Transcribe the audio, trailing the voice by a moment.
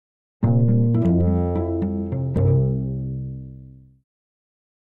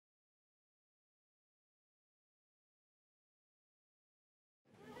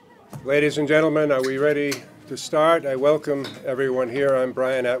Ladies and gentlemen, are we ready to start? I welcome everyone here. I'm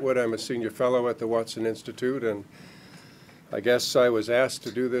Brian Atwood. I'm a senior fellow at the Watson Institute, and I guess I was asked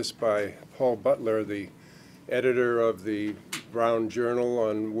to do this by Paul Butler, the editor of the Brown Journal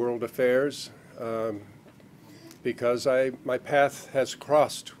on World Affairs, because my path has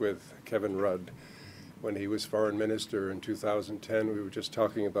crossed with Kevin Rudd when he was foreign minister in 2010. We were just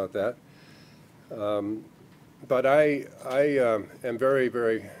talking about that. But I am very,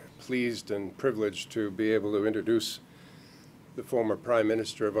 very pleased and privileged to be able to introduce the former Prime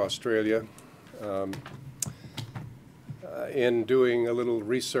Minister of Australia. In doing a little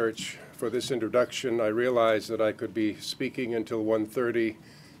research for this introduction, I realized that I could be speaking until 1:30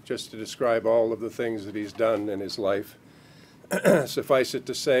 just to describe all of the things that he's done in his life. Suffice it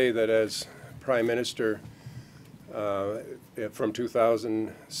to say that as Prime Minister from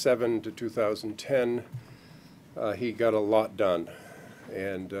 2007 to 2010, he got a lot done.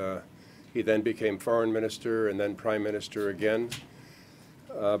 And he then became foreign minister and then prime minister again.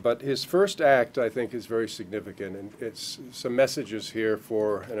 But his first act, I think, is very significant, and it's some messages here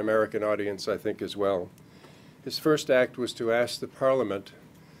for an American audience, I think, as well. His first act was to ask the Parliament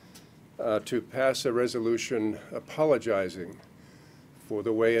to pass a resolution apologizing for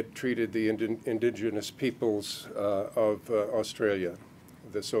the way it treated the indigenous peoples of Australia,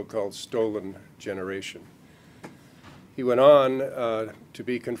 the so-called stolen generation. He went on to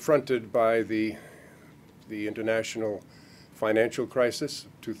be confronted by the international financial crisis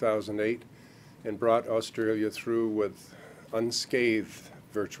of 2008 and brought Australia through with unscathed,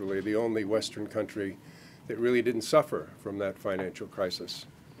 virtually, the only Western country that really didn't suffer from that financial crisis.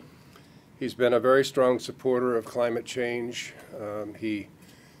 He's been a very strong supporter of climate change. He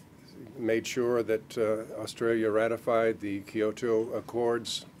made sure that Australia ratified the Kyoto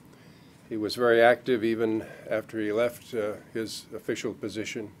Accords. He was very active even after he left his official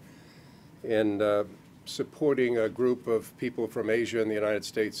position in supporting a group of people from Asia and the United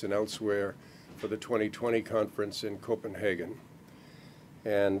States and elsewhere for the 2020 conference in Copenhagen.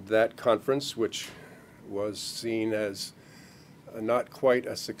 And that conference, which was seen as not quite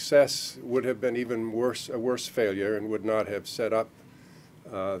a success, would have been even worse, a worse failure, and would not have set up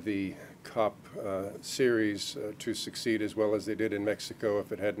the COP series to succeed as well as they did in Mexico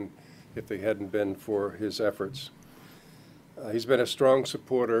if they hadn't been for his efforts. He's been a strong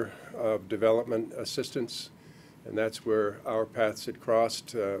supporter of development assistance, and that's where our paths had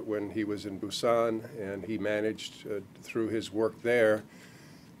crossed when he was in Busan, and he managed, through his work there,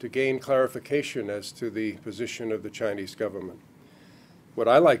 to gain clarification as to the position of the Chinese government. What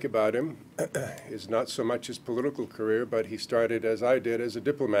I like about him is not so much his political career, but he started, as I did, as a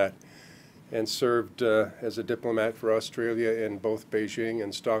diplomat, and served as a diplomat for Australia in both Beijing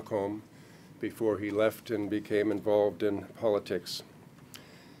and Stockholm before he left and became involved in politics.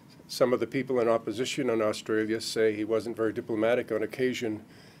 Some of the people in opposition in Australia say he wasn't very diplomatic on occasion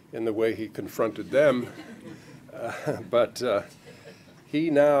in the way he confronted them, but he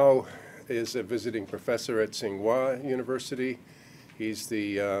now is a visiting professor at Tsinghua University. He's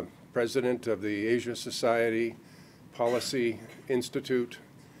the president of the Asia Society Policy Institute.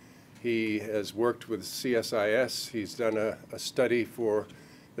 He has worked with CSIS. He's done a study for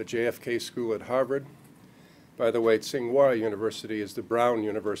the JFK School at Harvard. By the way, Tsinghua University is the Brown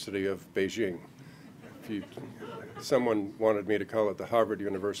University of Beijing. Someone wanted me to call it the Harvard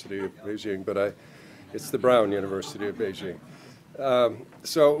University of Beijing, but it's the Brown University of Beijing.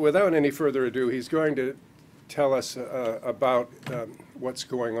 So without any further ado, he's going to tell us about what's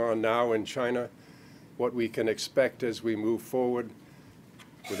going on now in China, what we can expect as we move forward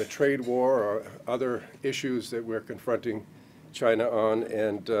with a trade war or other issues that we're confronting China on.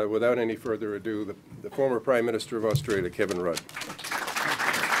 And without any further ado, the former Prime Minister of Australia, Kevin Rudd.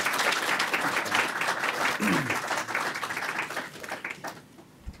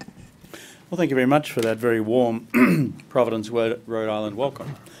 Well, thank you very much for that very warm Providence, Rhode Island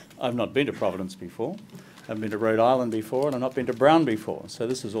welcome. I've not been to Providence before. I haven't been to Rhode Island before, and I've not been to Brown before. So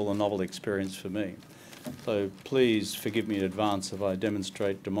this is all a novel experience for me. So please forgive me in advance if I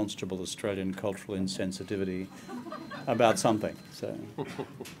demonstrate demonstrable Australian cultural insensitivity about something. So,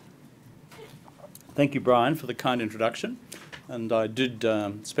 thank you, Brian, for the kind introduction. And I did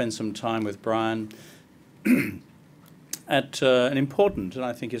spend some time with Brian at an important, and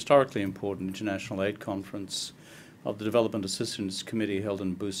I think historically important, international aid conference of the Development Assistance Committee held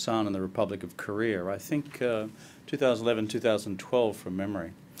in Busan in the Republic of Korea, I think 2011, 2012 from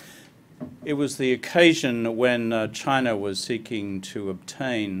memory. It was the occasion when China was seeking to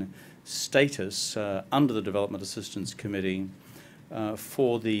obtain status under the Development Assistance Committee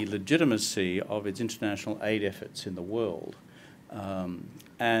for the legitimacy of its international aid efforts in the world.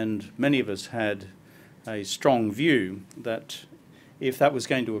 and many of us had a strong view that if that was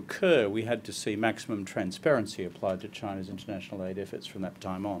going to occur, we had to see maximum transparency applied to China's international aid efforts from that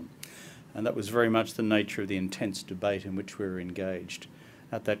time on. And that was very much the nature of the intense debate in which we were engaged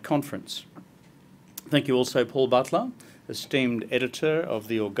at that conference. Thank you also, Paul Butler, esteemed editor of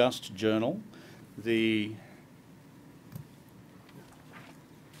the august journal, the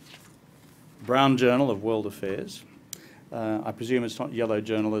Brown Journal of World Affairs. I presume it's not yellow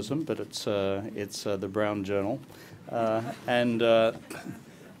journalism, but it's the Brown Journal, and for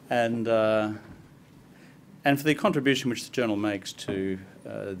the contribution which the journal makes to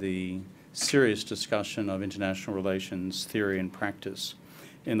the serious discussion of international relations theory and practice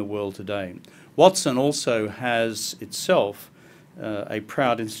in the world today. Watson also has itself a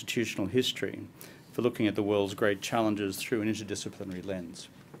proud institutional history for looking at the world's great challenges through an interdisciplinary lens.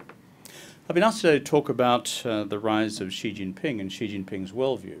 I've been asked today to talk about the rise of Xi Jinping and Xi Jinping's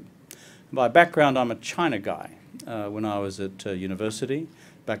worldview. By background, I'm a China guy. When I was at university,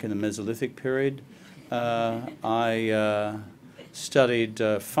 back in the Mesolithic period, I studied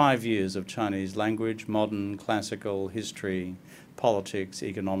 5 years of Chinese language, modern, classical, history, politics,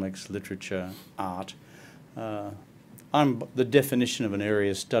 economics, literature, art. I'm the definition of an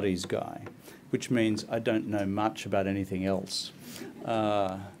area studies guy, which means I don't know much about anything else.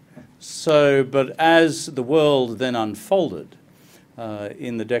 But as the world then unfolded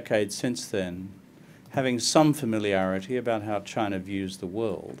in the decades since then, having some familiarity about how China views the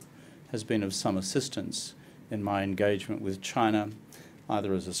world has been of some assistance in my engagement with China,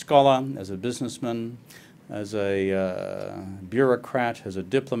 either as a scholar, as a businessman, as a bureaucrat, as a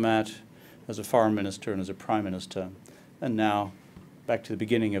diplomat, as a foreign minister and as a prime minister, and now back to the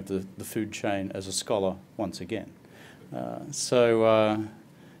beginning of the food chain as a scholar once again.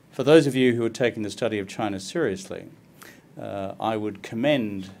 For those of you who are taking the study of China seriously, I would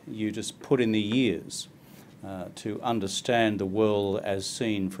commend you to put in the years to understand the world as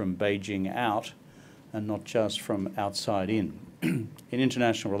seen from Beijing out and not just from outside in. In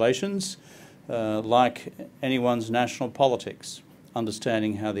international relations, like anyone's national politics,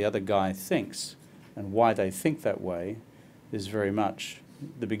 understanding how the other guy thinks and why they think that way is very much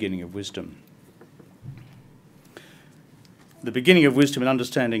the beginning of wisdom. The beginning of wisdom in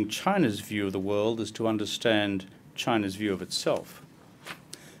understanding China's view of the world is to understand China's view of itself.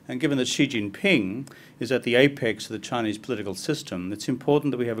 And given that Xi Jinping is at the apex of the Chinese political system, it's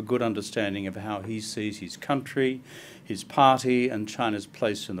important that we have a good understanding of how he sees his country, his party, and China's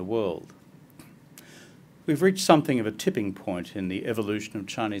place in the world. We've reached something of a tipping point in the evolution of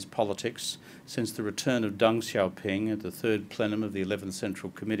Chinese politics since the return of Deng Xiaoping at the third plenum of the 11th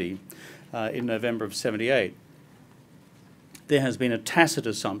Central Committee in November of '78. There has been a tacit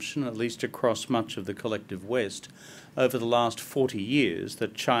assumption, at least across much of the collective West, over the last 40 years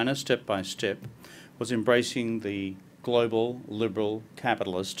that China, step by step, was embracing the global, liberal,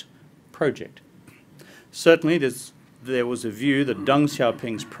 capitalist project. Certainly, there was a view that Deng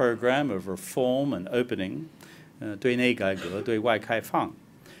Xiaoping's program of reform and opening, 对内改革,对外开放,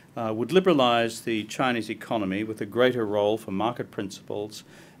 would liberalize the Chinese economy with a greater role for market principles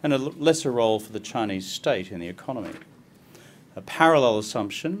and a lesser role for the Chinese state in the economy. A parallel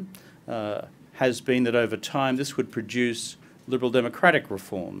assumption has been that over time this would produce liberal democratic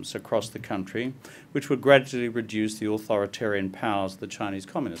reforms across the country, which would gradually reduce the authoritarian powers of the Chinese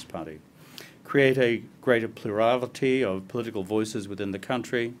Communist Party, create a greater plurality of political voices within the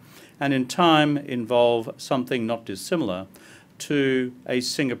country, and in time involve something not dissimilar to a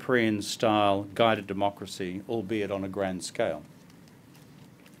Singaporean-style guided democracy, albeit on a grand scale.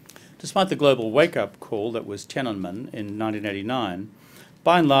 Despite the global wake-up call that was Tiananmen in 1989,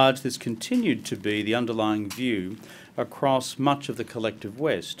 by and large this continued to be the underlying view across much of the collective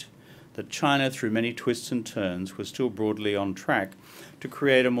West, that China, through many twists and turns, was still broadly on track to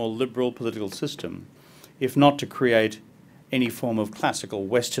create a more liberal political system, if not to create any form of classical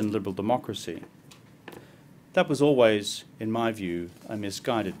Western liberal democracy. That was always, in my view, a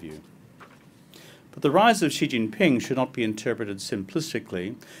misguided view. But the rise of Xi Jinping should not be interpreted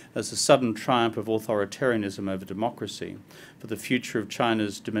simplistically as a sudden triumph of authoritarianism over democracy for the future of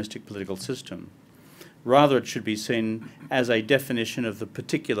China's domestic political system. Rather, it should be seen as a definition of the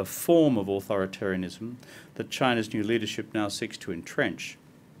particular form of authoritarianism that China's new leadership now seeks to entrench.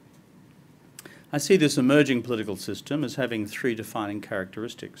 I see this emerging political system as having three defining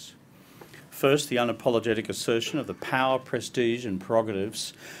characteristics. First, the unapologetic assertion of the power, prestige and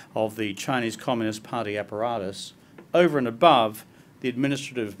prerogatives of the Chinese Communist Party apparatus over and above the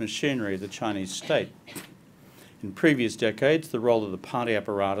administrative machinery of the Chinese state. In previous decades, the role of the party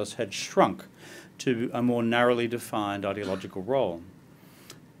apparatus had shrunk to a more narrowly defined ideological role.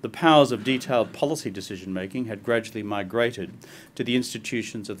 the powers of detailed policy decision-making had gradually migrated to the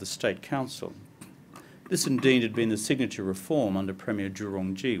institutions of the State Council. This indeed had been the signature reform under Premier Zhu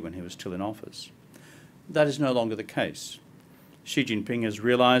Rongji when he was still in office. That is no longer the case. Xi Jinping has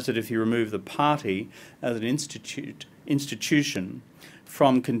realised that if you remove the party as an institution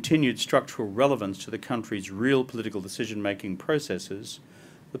from continued structural relevance to the country's real political decision-making processes,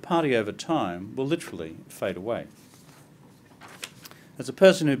 the party over time will literally fade away. As a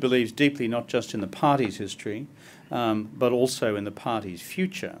person who believes deeply not just in the party's history, but also in the party's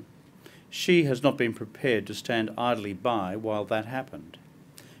future, Xi has not been prepared to stand idly by while that happened.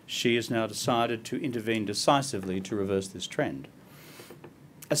 Xi has now decided to intervene decisively to reverse this trend.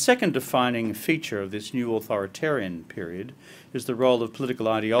 A second defining feature of this new authoritarian period is the role of political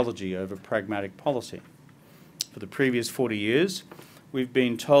ideology over pragmatic policy. For the previous 40 years, we've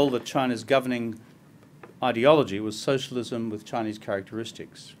been told that China's governing ideology was socialism with Chinese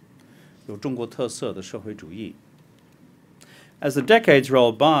characteristics. 有中国特色的社会主义. As the decades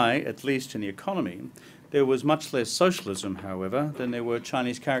rolled by, at least in the economy, there was much less socialism, however, than there were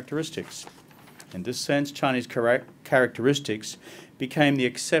Chinese characteristics. In this sense, Chinese characteristics became the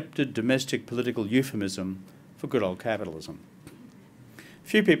accepted domestic political euphemism for good old capitalism.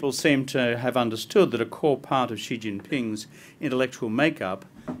 Few people seem to have understood that a core part of Xi Jinping's intellectual makeup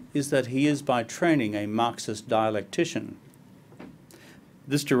is that he is by training a Marxist dialectician.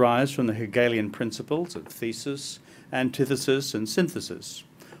 This derives from the Hegelian principles of thesis, antithesis, and synthesis,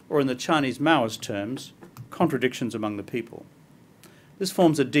 or in the Chinese Maoist terms, contradictions among the people. This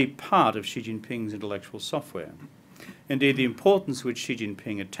forms a deep part of Xi Jinping's intellectual software. Indeed, the importance which Xi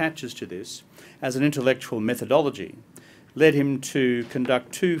Jinping attaches to this as an intellectual methodology led him to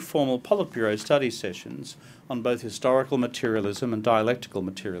conduct 2 formal Politburo study sessions on both historical materialism and dialectical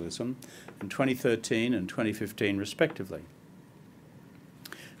materialism in 2013 and 2015 respectively.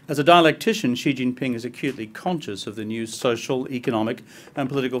 As a dialectician, Xi Jinping is acutely conscious of the new social, economic and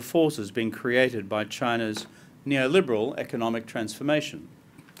political forces being created by China's neoliberal economic transformation.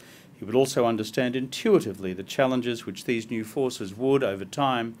 He would also understand intuitively the challenges which these new forces would, over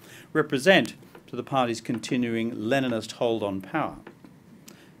time, represent to the party's continuing Leninist hold on power.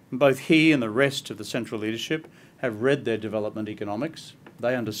 Both he and the rest of the central leadership have read their development economics.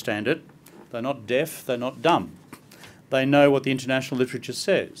 They understand it. They're not deaf, they're not dumb. They know what the international literature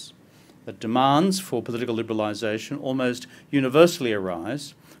says, that demands for political liberalisation almost universally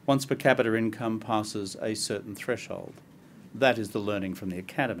arise once per capita income passes a certain threshold. That is the learning from the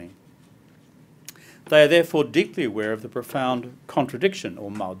academy. They are therefore deeply aware of the profound contradiction, or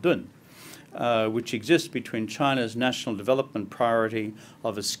maodun, which exists between China's national development priority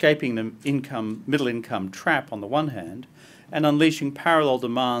of escaping the middle income trap on the one hand, and unleashing parallel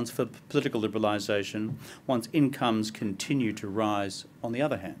demands for political liberalisation once incomes continue to rise on the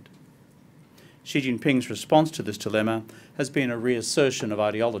other hand. Xi Jinping's response to this dilemma has been a reassertion of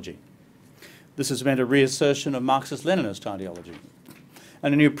ideology. This has meant a reassertion of Marxist-Leninist ideology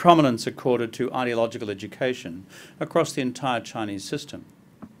and a new prominence accorded to ideological education across the entire Chinese system.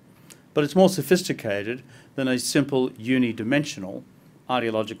 But it's more sophisticated than a simple unidimensional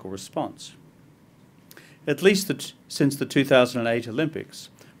ideological response. At least since the 2008 Olympics,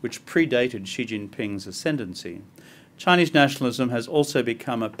 which predated Xi Jinping's ascendancy, Chinese nationalism has also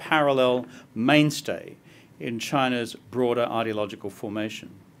become a parallel mainstay in China's broader ideological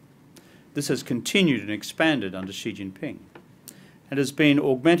formation. This has continued and expanded under Xi Jinping and has been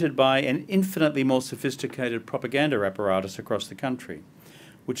augmented by an infinitely more sophisticated propaganda apparatus across the country,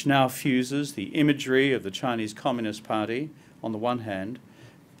 which now fuses the imagery of the Chinese Communist Party on the one hand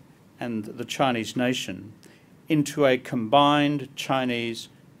and the Chinese nation into a combined Chinese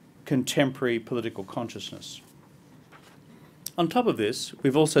contemporary political consciousness. On top of this,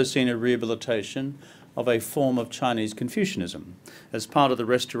 we've also seen a rehabilitation of a form of Chinese Confucianism as part of the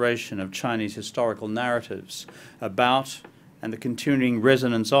restoration of Chinese historical narratives about and the continuing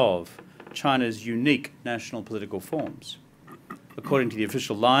resonance of China's unique national political forms. According to the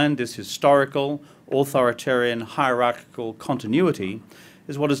official line, this historical, authoritarian, hierarchical continuity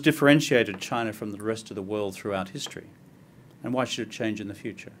is what has differentiated China from the rest of the world throughout history. And why should it change in the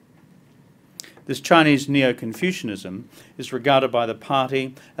future? This Chinese Neo-Confucianism is regarded by the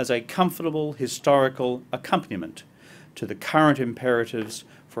party as a comfortable historical accompaniment to the current imperatives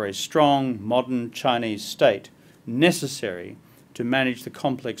for a strong, modern Chinese state necessary to manage the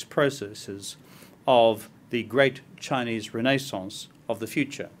complex processes of the great Chinese Renaissance of the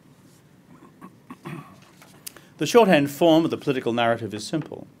future. The shorthand form of the political narrative is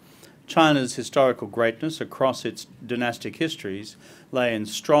simple. China's historical greatness across its dynastic histories lay in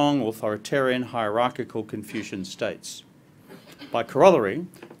strong, authoritarian, hierarchical Confucian states. By corollary,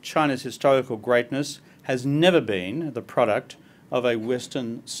 China's historical greatness has never been the product of a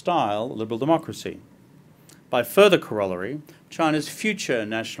Western-style liberal democracy. By further corollary, China's future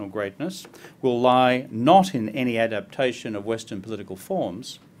national greatness will lie not in any adaptation of Western political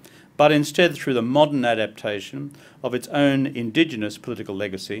forms, but instead through the modern adaptation of its own indigenous political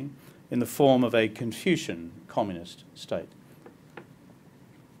legacy in the form of a Confucian communist state.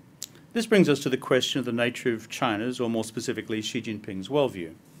 This brings us to the question of the nature of China's, or more specifically Xi Jinping's,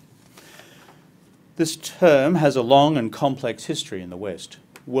 worldview. This term has a long and complex history in the West,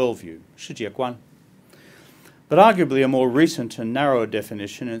 worldview, 世界观, but arguably a more recent and narrower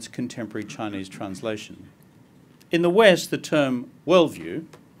definition in its contemporary Chinese translation. In the West, the term worldview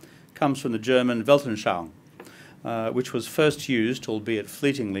comes from the German Weltanschauung, which was first used, albeit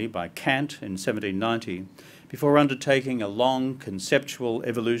fleetingly, by Kant in 1790, before undertaking a long conceptual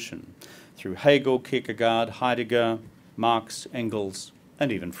evolution through Hegel, Kierkegaard, Heidegger, Marx, Engels, and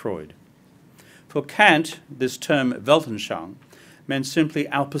even Freud. For Kant, this term Weltanschauung meant simply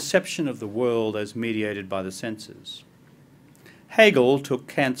our perception of the world as mediated by the senses. Hegel took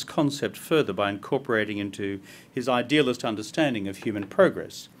Kant's concept further by incorporating into his idealist understanding of human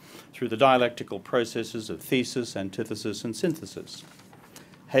progress through the dialectical processes of thesis, antithesis, and synthesis.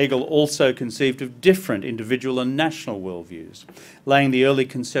 Hegel also conceived of different individual and national worldviews, laying the early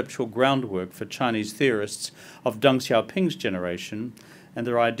conceptual groundwork for Chinese theorists of Deng Xiaoping's generation and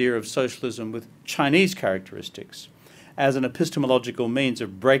their idea of socialism with Chinese characteristics as an epistemological means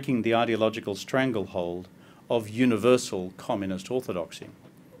of breaking the ideological stranglehold of universal communist orthodoxy.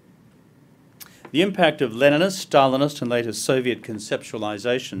 The impact of Leninist, Stalinist, and later Soviet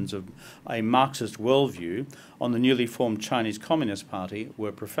conceptualizations of a Marxist worldview on the newly formed Chinese Communist Party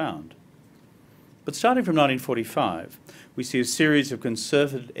were profound. But starting from 1945, we see a series of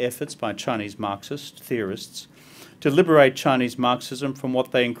concerted efforts by Chinese Marxist theorists to liberate Chinese Marxism from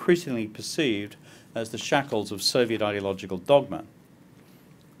what they increasingly perceived as the shackles of Soviet ideological dogma.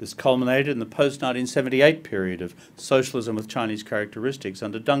 This culminated in the post-1978 period of socialism with Chinese characteristics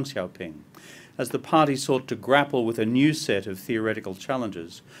under Deng Xiaoping, as the party sought to grapple with a new set of theoretical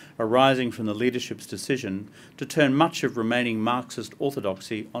challenges arising from the leadership's decision to turn much of remaining Marxist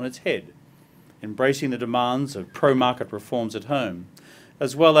orthodoxy on its head, embracing the demands of pro-market reforms at home,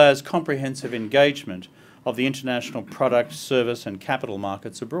 as well as comprehensive engagement of the international product, service, and capital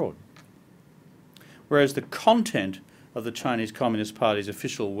markets abroad. Whereas the content of the Chinese Communist Party's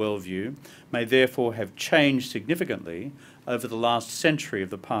official worldview may therefore have changed significantly over the last century of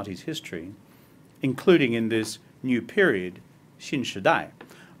the party's history, including in this new period, Xin Shidai,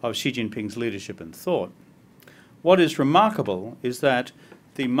 of Xi Jinping's leadership and thought. What is remarkable is that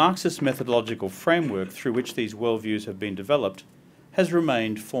the Marxist methodological framework through which these worldviews have been developed has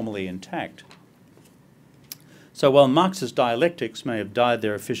remained formally intact. So while Marxist dialectics may have died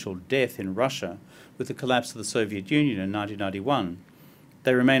their official death in Russia with the collapse of the Soviet Union in 1991,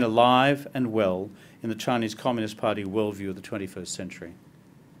 they remain alive and well in the Chinese Communist Party worldview of the 21st century.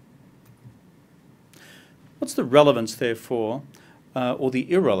 What's the relevance, therefore, or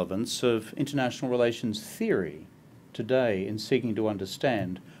the irrelevance of international relations theory today in seeking to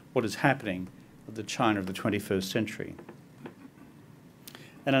understand what is happening with the China of the 21st century?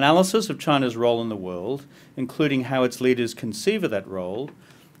 An analysis of China's role in the world, including how its leaders conceive of that role,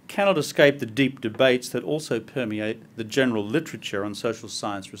 cannot escape the deep debates that also permeate the general literature on social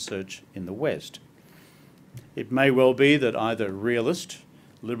science research in the West. It may well be that either realist,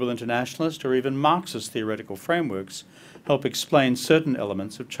 liberal internationalist, or even Marxist theoretical frameworks help explain certain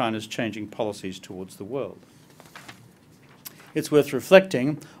elements of China's changing policies towards the world. It's worth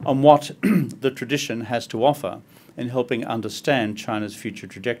reflecting on what the tradition has to offer in helping understand China's future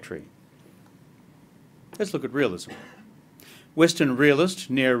trajectory. Let's look at realism. Western realist,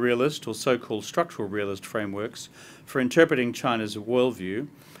 neo-realist, or so-called structural realist frameworks for interpreting China's worldview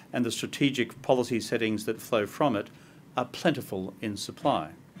and the strategic policy settings that flow from it are plentiful in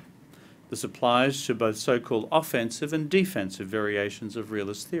supply. This applies to both so-called offensive and defensive variations of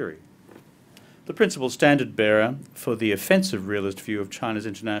realist theory. The principal standard bearer for the offensive realist view of China's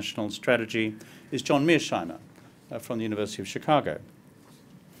international strategy is John Mearsheimer from the University of Chicago.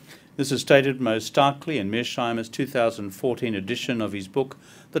 This is stated most starkly in Mearsheimer's 2014 edition of his book,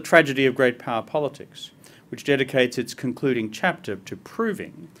 The Tragedy of Great Power Politics, which dedicates its concluding chapter to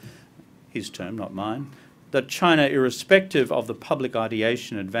proving, his term, not mine, that China, irrespective of the public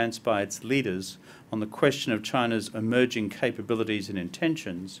ideation advanced by its leaders on the question of China's emerging capabilities and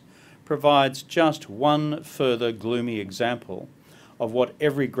intentions, provides just one further gloomy example of what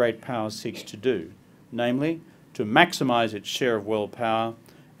every great power seeks to do, namely, to maximize its share of world power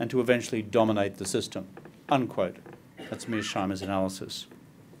and to eventually dominate the system, unquote. That's Mearsheimer's analysis.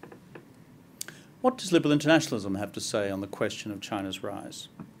 What does liberal internationalism have to say on the question of China's rise?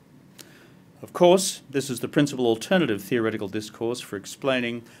 Of course, this is the principal alternative theoretical discourse for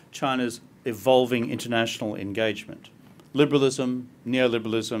explaining China's evolving international engagement. Liberalism,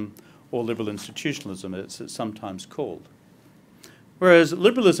 neoliberalism, or liberal institutionalism, as it's sometimes called. Whereas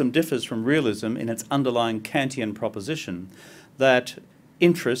liberalism differs from realism in its underlying Kantian proposition that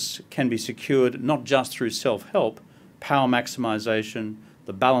interests can be secured not just through self-help, power maximization,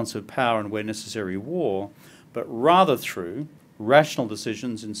 the balance of power and where necessary war, but rather through rational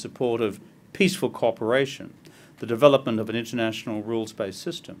decisions in support of peaceful cooperation, the development of an international rules-based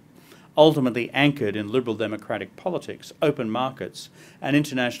system, ultimately anchored in liberal democratic politics, open markets, and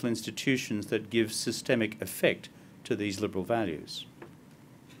international institutions that give systemic effect to these liberal values.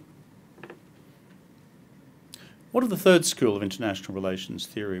 What of the third school of international relations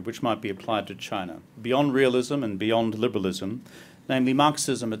theory, which might be applied to China, beyond realism and beyond liberalism, namely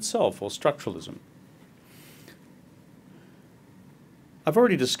Marxism itself or structuralism? I've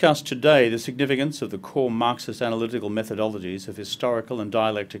already discussed today the significance of the core Marxist analytical methodologies of historical and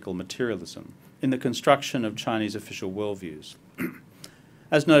dialectical materialism in the construction of Chinese official worldviews.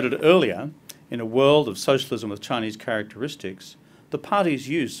 As noted earlier, in a world of socialism with Chinese characteristics, the party's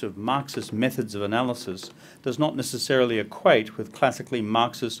use of Marxist methods of analysis does not necessarily equate with classically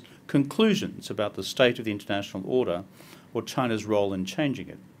Marxist conclusions about the state of the international order or China's role in changing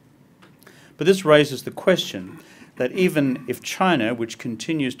it. But this raises the question that even if China, which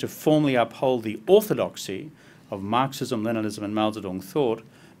continues to formally uphold the orthodoxy of Marxism, Leninism and Mao Zedong thought,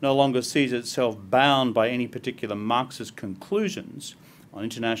 no longer sees itself bound by any particular Marxist conclusions on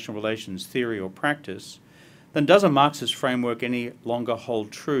international relations theory or practice, then does a Marxist framework any longer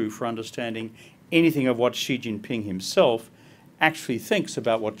hold true for understanding anything of what Xi Jinping himself actually thinks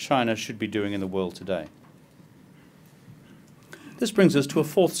about what China should be doing in the world today? This brings us to a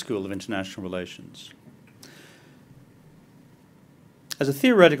fourth school of international relations. As a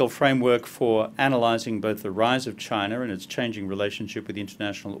theoretical framework for analysing both the rise of China and its changing relationship with the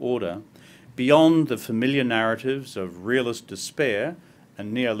international order, beyond the familiar narratives of realist despair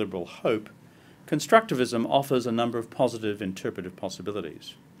and neoliberal hope, constructivism offers a number of positive interpretive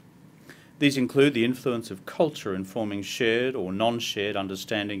possibilities. These include the influence of culture in forming shared or non-shared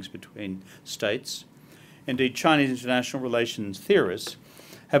understandings between states. Indeed, Chinese international relations theorists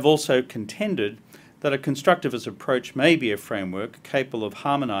have also contended that a constructivist approach may be a framework capable of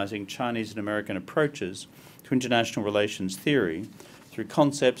harmonising Chinese and American approaches to international relations theory through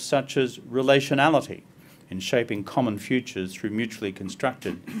concepts such as relationality in shaping common futures through mutually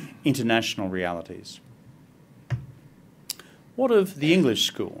constructed international realities. What of the English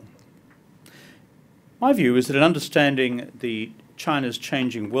school? My view is that in understanding China's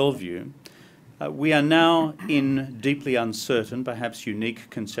changing worldview, we are now in deeply uncertain, perhaps unique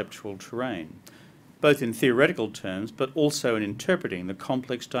conceptual terrain, both in theoretical terms, but also in interpreting the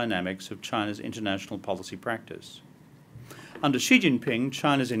complex dynamics of China's international policy practice. Under Xi Jinping,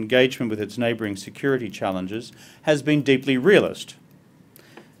 China's engagement with its neighbouring security challenges has been deeply realist.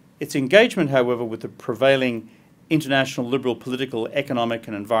 Its engagement, however, with the prevailing international liberal political, economic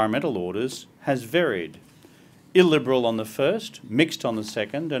and environmental orders has varied. Illiberal on the first, mixed on the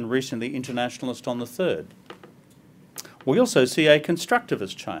second, and recently internationalist on the third. We also see a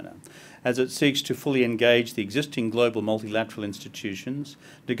constructivist China, as it seeks to fully engage the existing global multilateral institutions,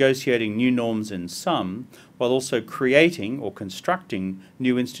 negotiating new norms in some, while also creating or constructing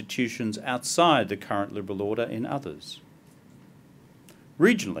new institutions outside the current liberal order in others.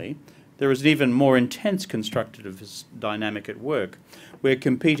 Regionally, there is an even more intense constructivist dynamic at work, where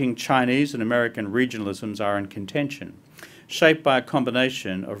competing Chinese and American regionalisms are in contention, shaped by a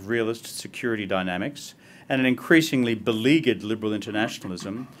combination of realist security dynamics and an increasingly beleaguered liberal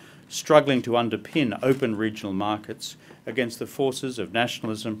internationalism, struggling to underpin open regional markets against the forces of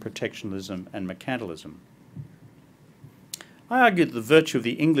nationalism, protectionism and mercantilism. I argue that the virtue of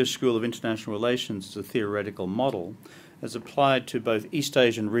the English School of International Relations as a theoretical model, as applied to both East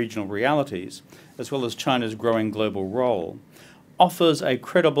Asian regional realities, as well as China's growing global role, offers a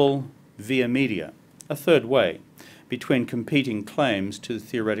credible via media, a third way, between competing claims to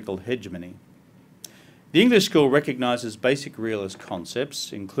theoretical hegemony. The English school recognises basic realist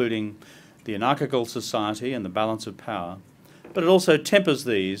concepts, including the anarchical society and the balance of power, but it also tempers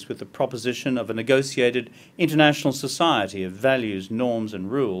these with the proposition of a negotiated international society of values, norms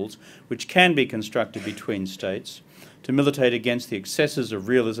and rules which can be constructed between states to militate against the excesses of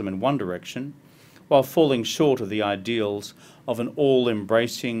realism in one direction, while falling short of the ideals of an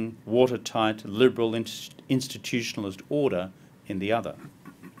all-embracing, watertight, liberal institutionalist order in the other.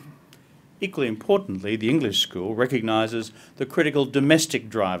 Equally importantly, the English school recognises the critical domestic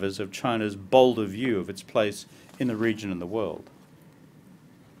drivers of China's bolder view of its place in the region and the world.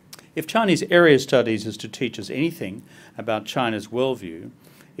 If Chinese area studies is to teach us anything about China's worldview,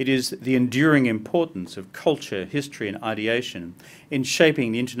 it is the enduring importance of culture, history and ideation in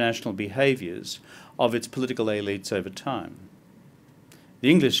shaping the international behaviours of its political elites over time. The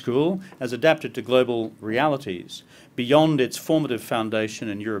English school has adapted to global realities beyond its formative foundation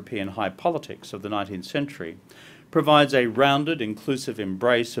in European high politics of the 19th century, provides a rounded, inclusive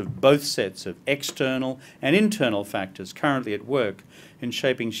embrace of both sets of external and internal factors currently at work in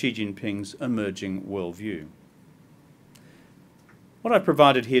shaping Xi Jinping's emerging worldview. What I've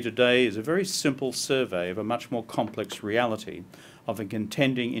provided here today is a very simple survey of a much more complex reality of the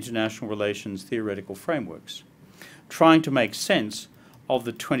contending international relations theoretical frameworks, trying to make sense of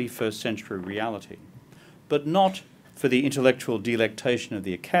the 21st century reality, but not for the intellectual delectation of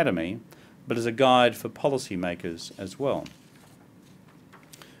the academy, but as a guide for policymakers as well.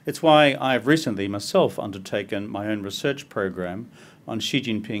 It's why I have recently myself undertaken my own research program on Xi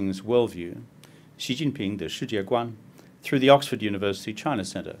Jinping's worldview, Xi Jinping de 世界观, through the Oxford University China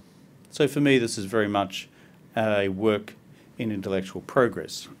Centre. So for me, this is very much a work in intellectual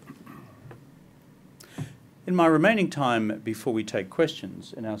progress. In my remaining time before we take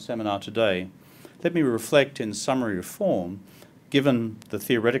questions in our seminar today, let me reflect in summary form, given the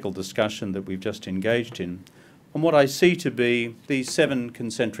theoretical discussion that we've just engaged in, on what I see to be these 7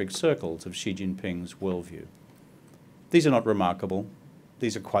 concentric circles of Xi Jinping's worldview. These are not remarkable,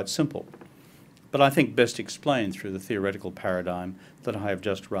 these are quite simple, but I think best explained through the theoretical paradigm that I have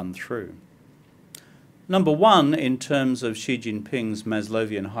just run through. Number 1, in terms of Xi Jinping's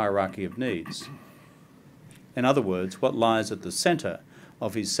Maslowian hierarchy of needs. In other words, what lies at the centre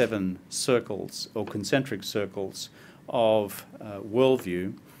of his 7 circles or concentric circles of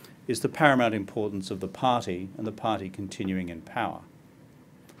worldview is the paramount importance of the party and the party continuing in power.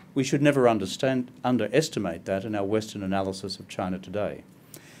 We should never underestimate that in our Western analysis of China today.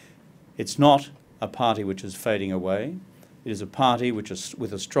 It's not a party which is fading away. It is a party which is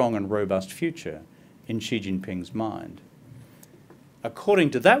with a strong and robust future in Xi Jinping's mind. According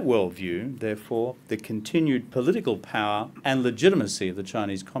to that worldview, therefore, the continued political power and legitimacy of the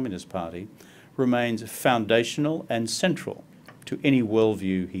Chinese Communist Party remains foundational and central to any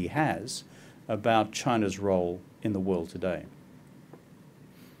worldview he has about China's role in the world today.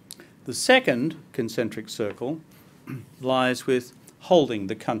 The second concentric circle lies with holding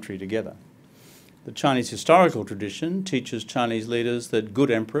the country together. The Chinese historical tradition teaches Chinese leaders that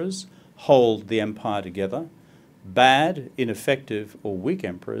good emperors hold the empire together, bad, ineffective or weak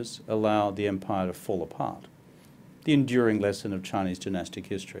emperors allow the empire to fall apart. The enduring lesson of Chinese dynastic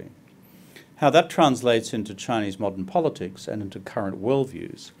history. How that translates into Chinese modern politics and into current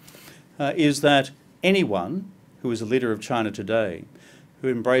worldviews is that anyone who is a leader of China today, who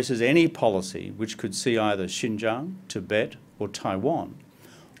embraces any policy which could see either Xinjiang, Tibet or Taiwan,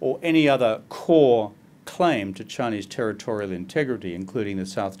 or any other core claim to Chinese territorial integrity, including the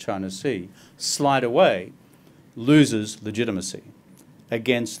South China Sea, slide away, loses legitimacy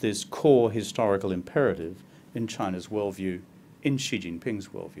against this core historical imperative in China's worldview, in Xi Jinping's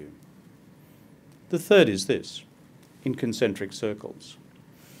worldview. The third is this, in concentric circles,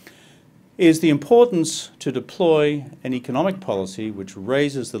 is the importance to deploy an economic policy which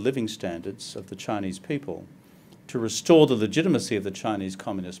raises the living standards of the Chinese people, to restore the legitimacy of the Chinese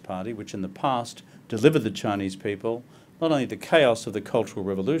Communist Party, which in the past delivered the Chinese people not only the chaos of the Cultural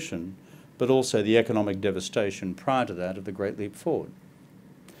Revolution, but also the economic devastation prior to that of the Great Leap Forward.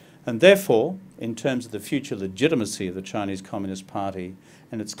 And therefore, in terms of the future legitimacy of the Chinese Communist Party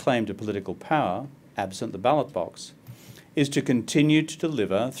and its claim to political power, absent the ballot box, is to continue to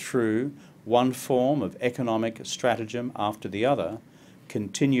deliver through one form of economic stratagem after the other,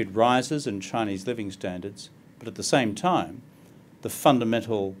 continued rises in Chinese living standards, but at the same time, the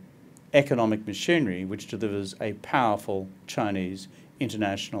fundamental economic machinery which delivers a powerful Chinese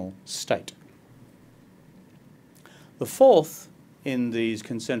international state. The fourth in these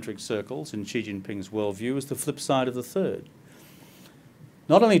concentric circles in Xi Jinping's worldview is the flip side of the third.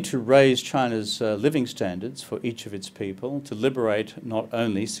 Not only to raise China's living standards for each of its people, to liberate not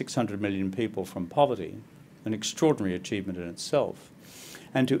only 600 million people from poverty, an extraordinary achievement in itself,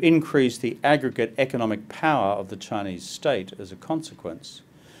 and to increase the aggregate economic power of the Chinese state as a consequence,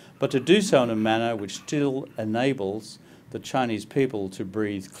 but to do so in a manner which still enables the Chinese people to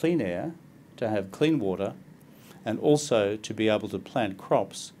breathe clean air, to have clean water, and also to be able to plant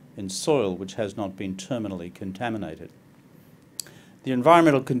crops in soil which has not been terminally contaminated. The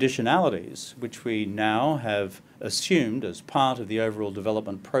environmental conditionalities, which we now have assumed as part of the overall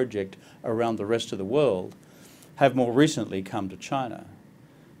development project around the rest of the world, have more recently come to China.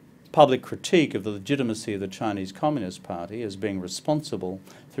 Public critique of the legitimacy of the Chinese Communist Party as being responsible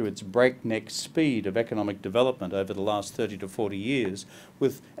through its breakneck speed of economic development over the last 30 to 40 years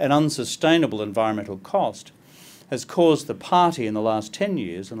with an unsustainable environmental cost has caused the party in the last 10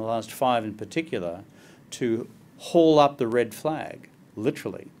 years, and the last 5 in particular, to haul up the red flag,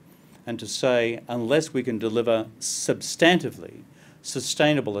 literally, and to say, unless we can deliver substantively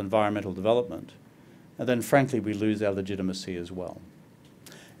sustainable environmental development, then frankly we lose our legitimacy as well.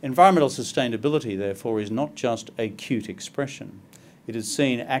 Environmental sustainability, therefore, is not just a cute expression. It is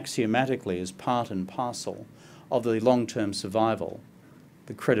seen axiomatically as part and parcel of the long-term survival,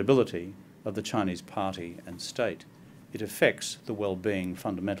 the credibility of the Chinese party and state. It affects the well-being,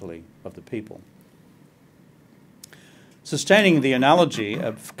 fundamentally, of the people. Sustaining the analogy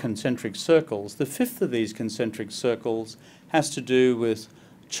of concentric circles, the fifth of these concentric circles has to do with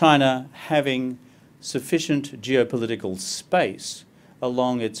China having sufficient geopolitical space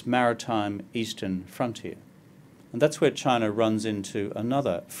along its maritime eastern frontier. And that's where China runs into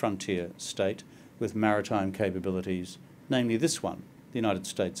another frontier state with maritime capabilities, namely this one, the United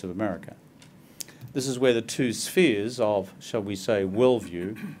States of America. This is where the two spheres of, shall we say,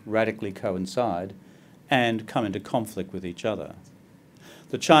 worldview radically coincide and come into conflict with each other.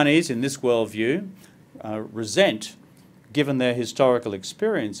 The Chinese, in this worldview, resent, given their historical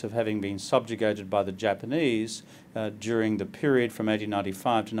experience of having been subjugated by the Japanese during the period from 1895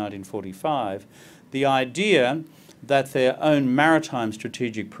 to 1945, the idea that their own maritime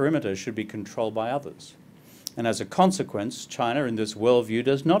strategic perimeter should be controlled by others. And as a consequence, China, in this worldview,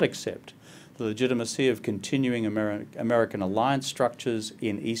 does not accept the legitimacy of continuing American alliance structures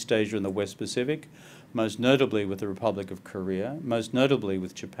in East Asia and the West Pacific, most notably with the Republic of Korea, most notably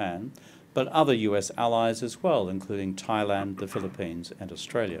with Japan, but other US allies as well, including Thailand, the Philippines, and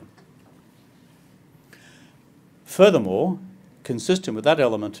Australia. Furthermore, consistent with that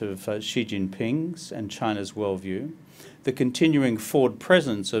element of Xi Jinping's and China's worldview, the continuing forward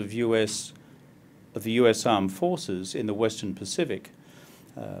presence of the US armed forces in the Western Pacific,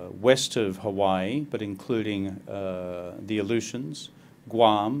 west of Hawaii, but including the Aleutians,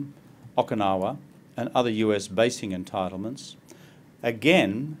 Guam, Okinawa, and other US basing entitlements,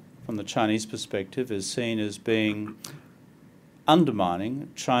 again, from the Chinese perspective, is seen as being undermining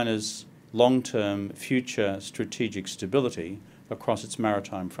China's long-term future strategic stability across its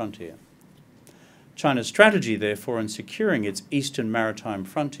maritime frontier. China's strategy, therefore, in securing its eastern maritime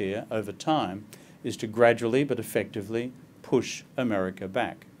frontier over time is to gradually but effectively push America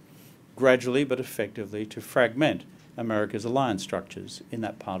back, gradually but effectively to fragment America's alliance structures in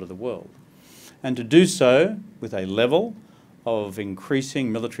that part of the world, and to do so with a level of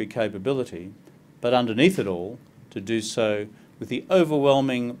increasing military capability, but underneath it all, to do so with the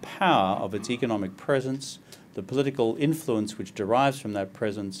overwhelming power of its economic presence, the political influence which derives from that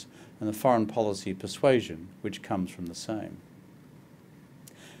presence, and the foreign policy persuasion which comes from the same.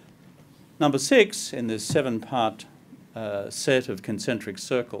 Number 6 in this 7-part set of concentric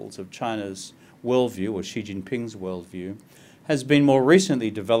circles of China's worldview, or Xi Jinping's worldview, has been more recently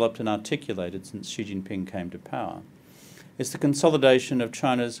developed and articulated since Xi Jinping came to power. It's the consolidation of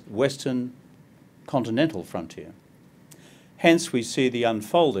China's western continental frontier. Hence, we see the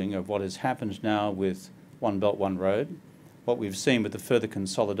unfolding of what has happened now with One Belt, One Road, what we've seen with the further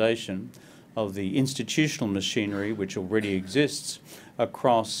consolidation of the institutional machinery which already exists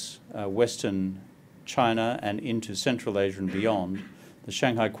across Western China and into Central Asia and beyond, the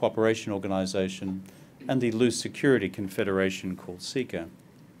Shanghai Cooperation Organization and the Loose Security Confederation called CICA.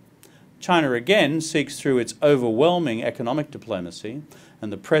 China again seeks, through its overwhelming economic diplomacy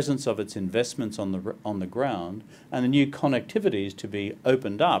and the presence of its investments on the ground and the new connectivities to be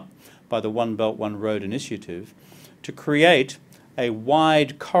opened up by the One Belt, One Road initiative, to create a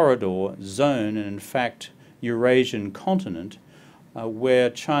wide corridor zone and, in fact, Eurasian continent where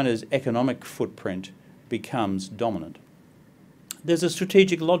China's economic footprint becomes dominant. There's a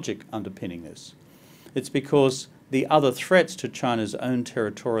strategic logic underpinning this. It's because the other threats to China's own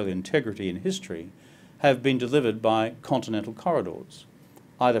territorial integrity in history have been delivered by continental corridors,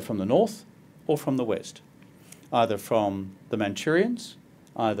 either from the north or from the west, either from the Manchurians,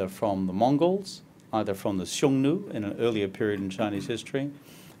 either from the Mongols, either from the Xiongnu in an earlier period in Chinese history,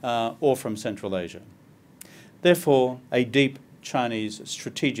 or from Central Asia. Therefore, a deep Chinese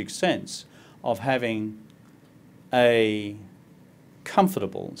strategic sense of having a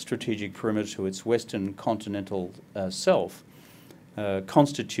comfortable strategic perimeter to its western continental self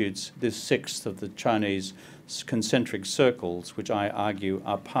constitutes this sixth of the Chinese concentric circles, which I argue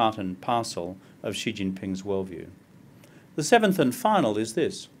are part and parcel of Xi Jinping's worldview. The seventh and final is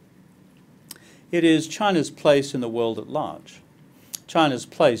this. It is China's place in the world at large, China's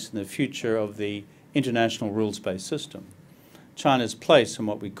place in the future of the international rules-based system, China's place in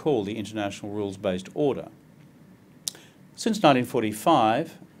what we call the international rules-based order. Since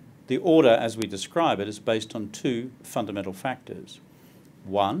 1945, the order as we describe it is based on two fundamental factors.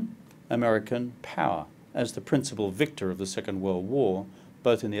 One, American power as the principal victor of the Second World War,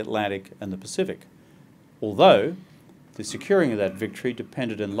 both in the Atlantic and the Pacific. Although the securing of that victory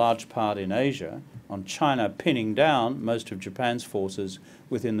depended in large part in Asia on China pinning down most of Japan's forces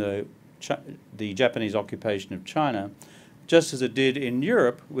within the Japanese occupation of China, just as it did in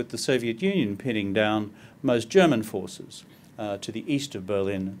Europe with the Soviet Union pinning down most German forces to the east of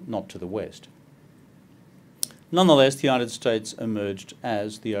Berlin, not to the west. Nonetheless, the United States emerged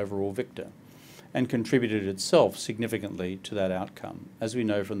as the overall victor and contributed itself significantly to that outcome, as we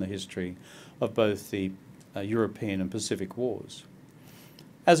know from the history of both the European and Pacific wars.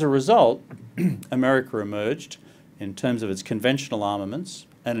 As a result, America emerged, in terms of its conventional armaments,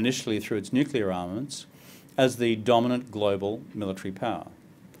 and initially through its nuclear armaments, as the dominant global military power.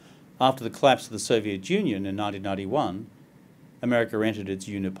 After the collapse of the Soviet Union in 1991, America entered its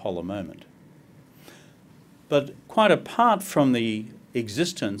unipolar moment. But quite apart from the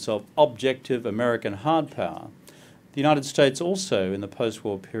existence of objective American hard power, the United States also, in the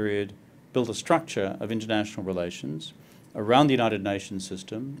post-war period, built a structure of international relations around the United Nations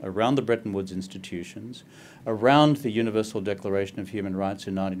system, around the Bretton Woods institutions, around the Universal Declaration of Human Rights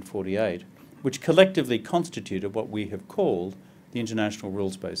in 1948, which collectively constituted what we have called the international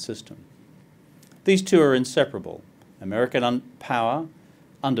rules-based system. These two are inseparable. American power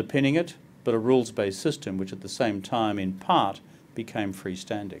underpinning it, but a rules-based system which at the same time, in part, became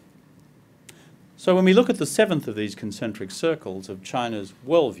freestanding. So when we look at the seventh of these concentric circles of China's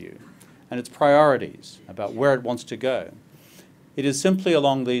worldview and its priorities about where it wants to go, it is simply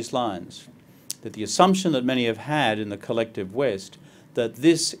along these lines that the assumption that many have had in the collective West that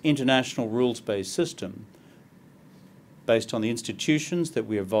this international rules-based system, based on the institutions that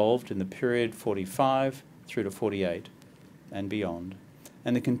we evolved in the period 45 through to 48 and beyond,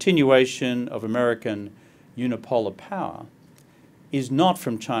 and the continuation of American unipolar power, is not,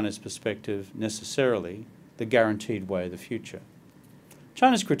 from China's perspective, necessarily the guaranteed way of the future.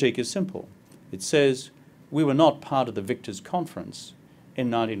 China's critique is simple. It says, we were not part of the Victors' Conference in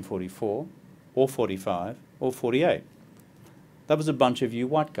 1944, or 45, or 48. That was a bunch of you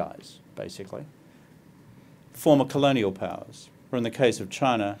white guys, basically. Former colonial powers, or in the case of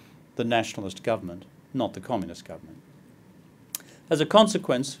China, the nationalist government, not the communist government. As a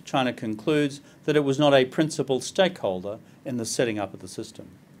consequence, China concludes that it was not a principal stakeholder in the setting up of the system.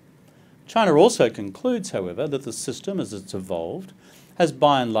 China also concludes, however, that the system, as it's evolved, has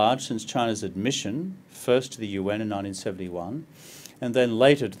by and large, since China's admission, first to the UN in 1971, and then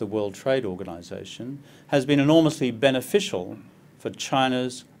later to the World Trade Organization, has been enormously beneficial for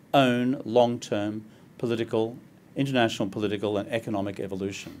China's own long-term international political and economic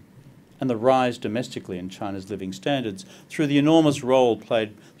evolution, and the rise domestically in China's living standards through the enormous role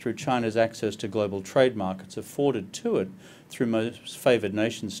played through China's access to global trade markets afforded to it through most favoured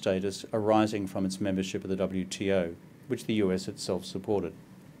nation status arising from its membership of the WTO, which the US itself supported.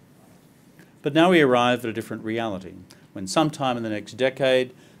 But now we arrive at a different reality, when sometime in the next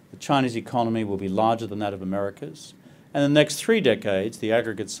decade, the Chinese economy will be larger than that of America's, and in the next 3 decades, the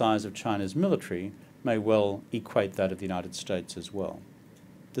aggregate size of China's military may well equate that of the United States as well.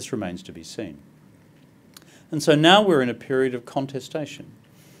 This remains to be seen. And so now we're in a period of contestation.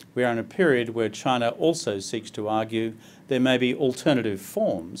 We are in a period where China also seeks to argue there may be alternative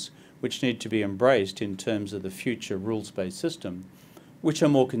forms which need to be embraced in terms of the future rules-based system, which are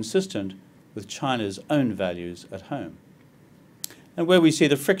more consistent with China's own values at home. And where we see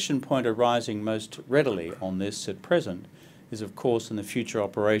the friction point arising most readily on this at present is, of course, in the future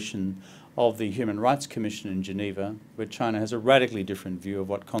operation of the Human Rights Commission in Geneva, where China has a radically different view of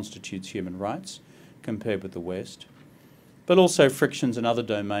what constitutes human rights compared with the West, but also frictions in other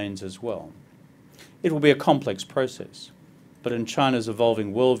domains as well. It will be a complex process, but in China's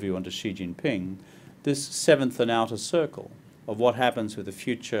evolving worldview under Xi Jinping, this seventh and outer circle of what happens with the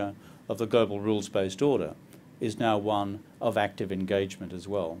future of the global rules-based order is now one of active engagement as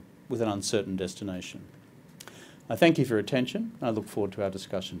well, with an uncertain destination. I thank you for your attention, and I look forward to our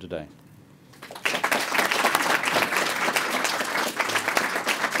discussion today.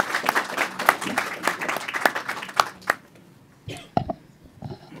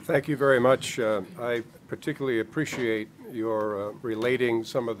 Thank you very much. I particularly appreciate you're relating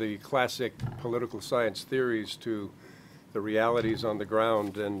some of the classic political science theories to the realities on the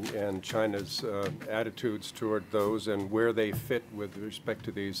ground and China's attitudes toward those and where they fit with respect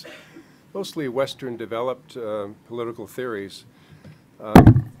to these mostly Western developed political theories.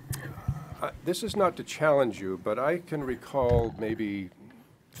 This is not to challenge you, but I can recall maybe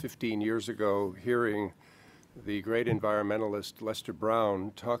 15 years ago hearing the great environmentalist Lester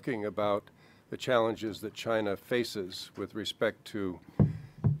Brown talking about the challenges that China faces with respect to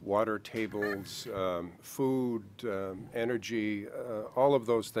water tables, food, energy, all of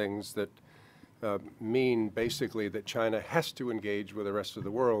those things that mean basically that China has to engage with the rest of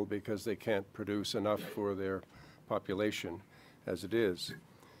the world because they can't produce enough for their population as it is.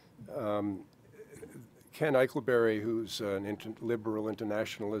 Ken Eichelberry, who's an liberal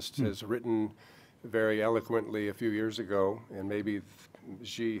internationalist, has written very eloquently a few years ago, and maybe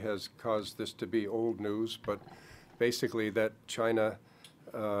Xi has caused this to be old news, but basically that China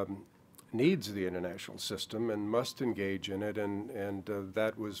needs the international system and must engage in it, and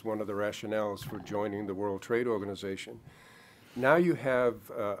that was one of the rationales for joining the World Trade Organization. Now you have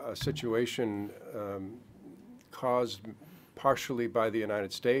a situation caused partially by the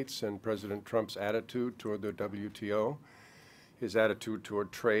United States and President Trump's attitude toward the WTO, his attitude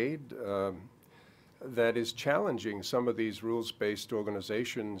toward trade, that is challenging some of these rules-based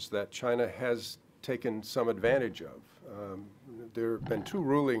organizations that China has taken some advantage of. There have been two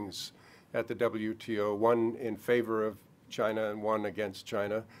rulings at the WTO, one in favor of China and one against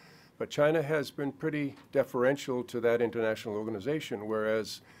China, but China has been pretty deferential to that international organization,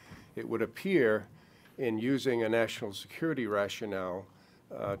 whereas it would appear in using a national security rationale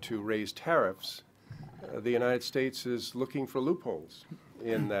to raise tariffs, the United States is looking for loopholes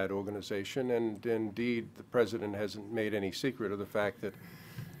in that organization, and indeed the President hasn't made any secret of the fact that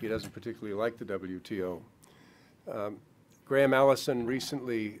he doesn't particularly like the WTO. Graham Allison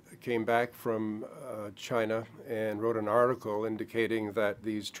recently came back from China and wrote an article indicating that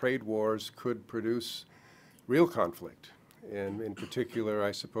these trade wars could produce real conflict, and in particular,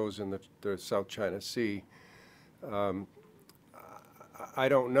 I suppose, in the South China Sea. I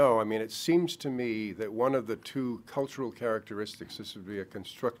don't know. I mean, it seems to me that one of the two cultural characteristics, this would be a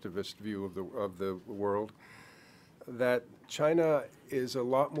constructivist view of the world, that China is a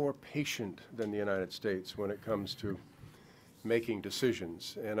lot more patient than the United States when it comes to making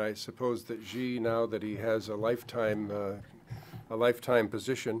decisions. And I suppose that Xi, now that he has a lifetime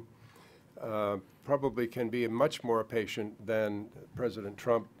position, probably can be much more patient than President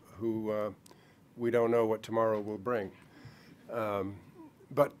Trump, who we don't know what tomorrow will bring.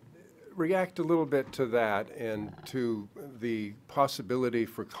 But react a little bit to that and to the possibility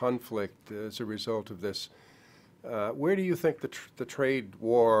for conflict as a result of this. Where do you think the trade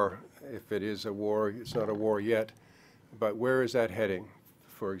war, if it is a war, it's not a war yet, but where is that heading,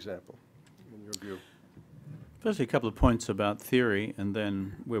 for example, in your view? Firstly, a couple of points about theory and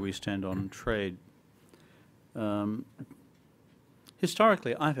then where we stand on trade.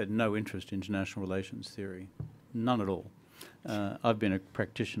 Historically, I've had no interest in international relations theory, none at all. I've been a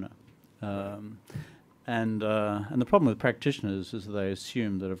practitioner. And the problem with practitioners is that they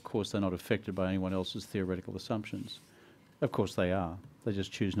assume that, of course, they're not affected by anyone else's theoretical assumptions. Of course they are. They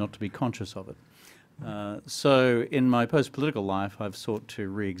just choose not to be conscious of it. So in my post-political life, I've sought to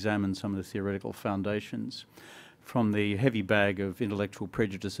re-examine some of the theoretical foundations from the heavy bag of intellectual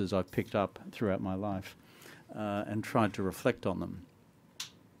prejudices I've picked up throughout my life and tried to reflect on them.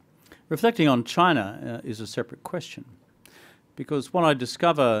 Reflecting on China is a separate question, because what I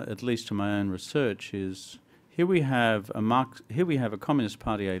discover, at least in my own research, is here we have a Communist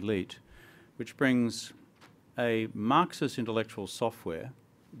Party elite which brings a Marxist intellectual software,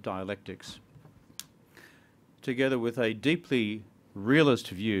 dialectics, together with a deeply realist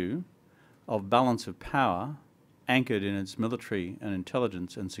view of balance of power anchored in its military and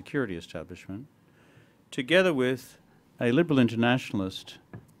intelligence and security establishment, together with a liberal internationalist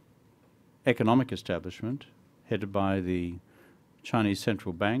economic establishment headed by the Chinese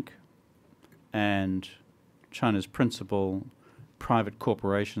Central Bank and China's principal private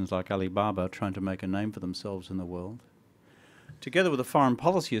corporations like Alibaba trying to make a name for themselves in the world, together with a foreign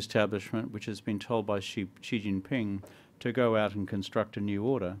policy establishment which has been told by Xi Jinping to go out and construct a new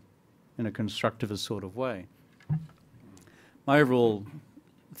order in a constructivist sort of way. My overall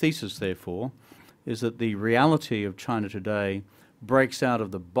thesis, therefore, is that the reality of China today breaks out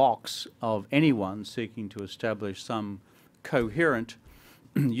of the box of anyone seeking to establish some coherent,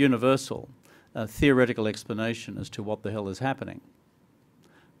 universal, theoretical explanation as to what the hell is happening.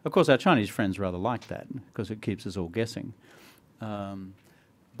 Of course, our Chinese friends rather like that because it keeps us all guessing. But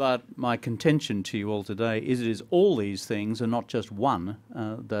But my contention to you all today is it is all these things and not just one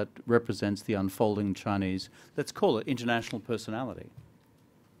that represents the unfolding Chinese, let's call it international personality.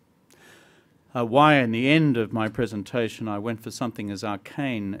 Why in the end of my presentation I went for something as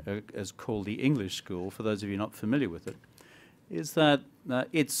arcane as called the English School, for those of you not familiar with it, is that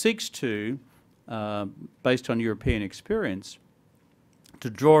it seeks to, based on European experience,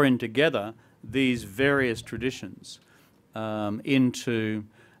 to draw in together these various traditions into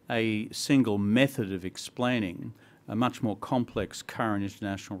a single method of explaining much more complex current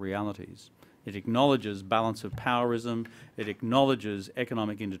international realities. It acknowledges balance of powerism, it acknowledges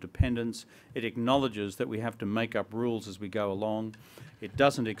economic interdependence, it acknowledges that we have to make up rules as we go along. It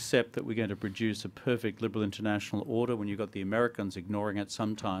doesn't accept that we're going to produce a perfect liberal international order when you've got the Americans ignoring it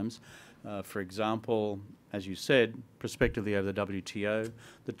sometimes. For example, as you said, prospectively over the WTO,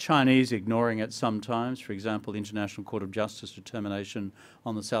 the Chinese ignoring it sometimes, for example, the International Court of Justice determination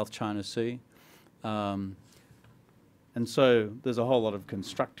on the South China Sea. And so there's a whole lot of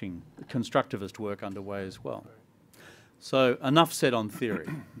constructivist work underway as well. So enough said on theory,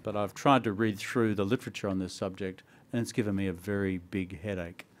 but I've tried to read through the literature on this subject and it's given me a very big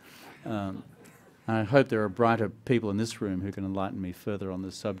headache. I hope there are brighter people in this room who can enlighten me further on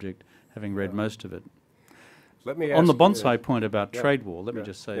this subject, having read most of it. Let me On the ask bonsai point about trade war, let me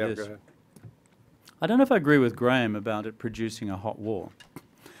just say this. Go ahead. I don't know if I agree with Graham about it producing a hot war.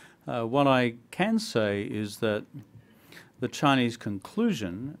 What I can say is that the Chinese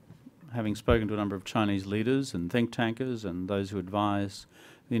conclusion, having spoken to a number of Chinese leaders and think tankers and those who advise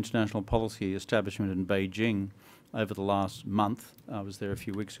the international policy establishment in Beijing over the last month, I was there a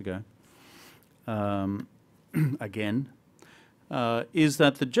few weeks ago, again, is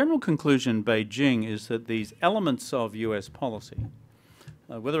that the general conclusion in Beijing is that these elements of US policy,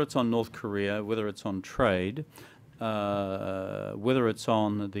 whether it's on North Korea, whether it's on trade, whether it's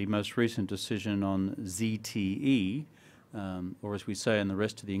on the most recent decision on ZTE, or as we say in the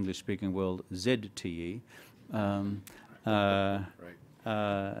rest of the English-speaking world, ZTE,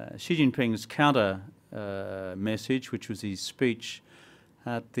 Xi Jinping's counter message, which was his speech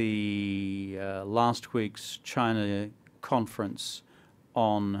at the last week's China conference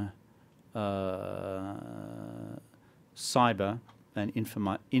on cyber and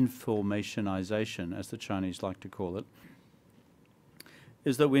informationization, as the Chinese like to call it,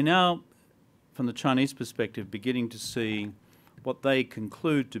 is that we're now, from the Chinese perspective, beginning to see what they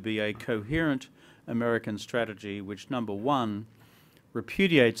conclude to be a coherent American strategy which, number one,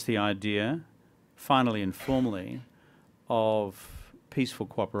 repudiates the idea, finally and formally, of peaceful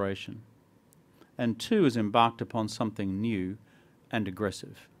cooperation, and two, is embarked upon something new and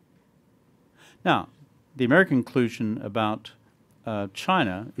aggressive. Now, the American conclusion about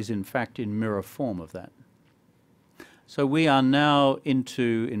China is in fact in mirror form of that. So we are now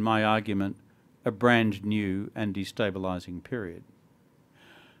into, in my argument, a brand new and destabilizing period.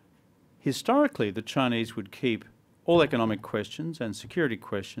 Historically, the Chinese would keep all economic questions and security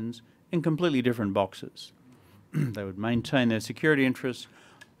questions in completely different boxes. They would maintain their security interests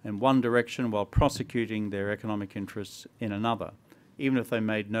in one direction while prosecuting their economic interests in another, even if they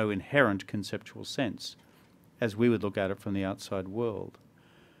made no inherent conceptual sense, as we would look at it from the outside world.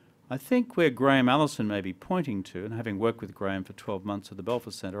 I think where Graham Allison may be pointing to, and having worked with Graham for 12 months at the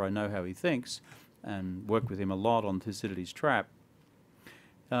Belfer Centre, I know how he thinks and worked with him a lot on Thucydides' trap,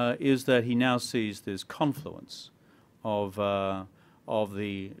 is that he now sees this confluence of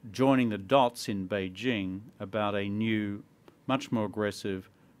the joining the dots in Beijing about a new, much more aggressive,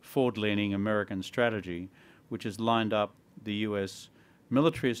 forward-leaning American strategy, which has lined up the US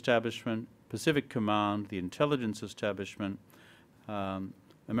military establishment, Pacific Command, the intelligence establishment,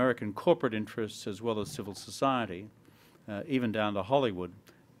 American corporate interests, as well as civil society, even down to Hollywood,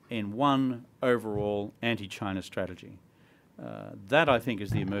 in one overall anti-China strategy. That, I think, is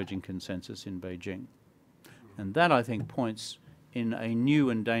the emerging consensus in Beijing. And that, I think, points in a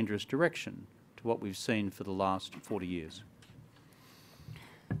new and dangerous direction to what we've seen for the last 40 years.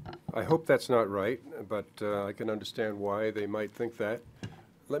 I hope that's not right, but I can understand why they might think that.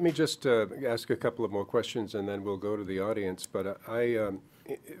 Let me just ask a couple of more questions and then we'll go to the audience. But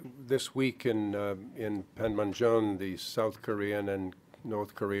this week in Panmunjom, the South Korean and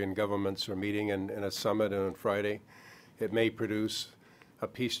North Korean governments are meeting in a summit on Friday. It may produce a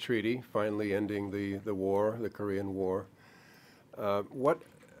peace treaty, finally ending the war, the Korean War. What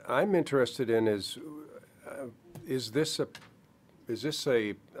I'm interested in is this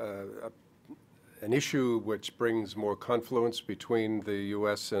an issue which brings more confluence between the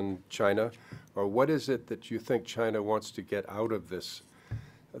U.S. and China, or what is it that you think China wants to get out of this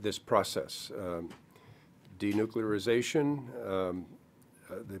process? Denuclearization,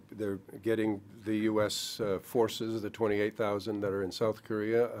 they're getting the U.S. Forces, the 28,000 that are in South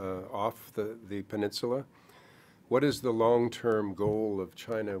Korea, off the peninsula. What is the long-term goal of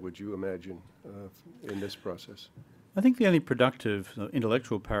China, would you imagine, in this process? I think the only productive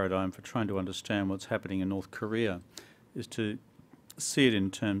intellectual paradigm for trying to understand what's happening in North Korea is to see it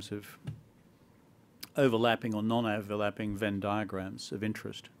in terms of overlapping or non-overlapping Venn diagrams of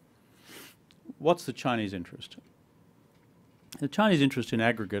interest. What's the Chinese interest? The Chinese interest in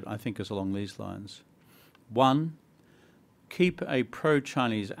aggregate, I think, is along these lines. One, keep a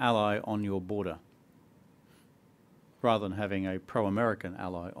pro-Chinese ally on your border, rather than having a pro-American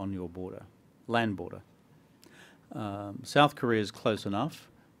ally on your border, land border. South Korea is close enough,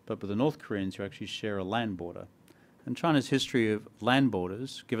 but with the North Koreans you actually share a land border. And China's history of land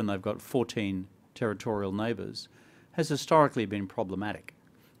borders, given they've got 14 territorial neighbours, has historically been problematic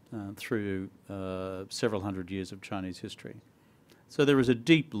through several hundred years of Chinese history. So there is a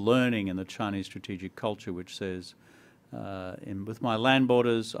deep learning in the Chinese strategic culture which says, with my land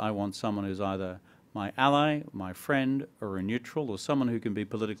borders, I want someone who's either my ally, my friend, or a neutral, or someone who can be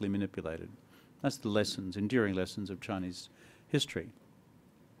politically manipulated. That's the lessons, enduring lessons of Chinese history.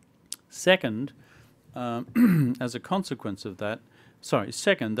 Second, as a consequence of that,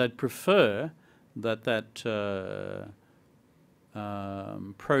 second, they'd prefer that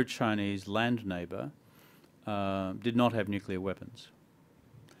pro-Chinese land neighbour did not have nuclear weapons.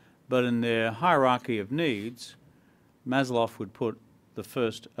 But in their hierarchy of needs, Maslow would put the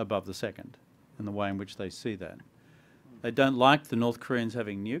first above the second in the way in which they see that. They don't like the North Koreans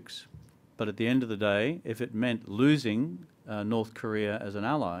having nukes, but at the end of the day, if it meant losing North Korea as an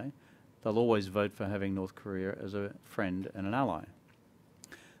ally, they'll always vote for having North Korea as a friend and an ally.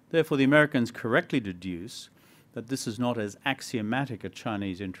 Therefore, the Americans correctly deduce that this is not as axiomatic a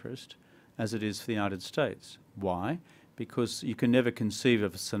Chinese interest as it is for the United States. Why? Because you can never conceive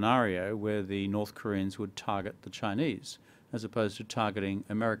of a scenario where the North Koreans would target the Chinese, as opposed to targeting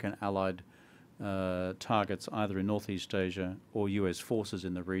American allied targets either in Northeast Asia or US forces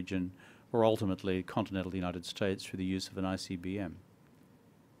in the region, or ultimately continental United States through the use of an ICBM.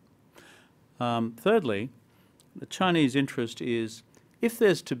 Thirdly, the Chinese interest is, if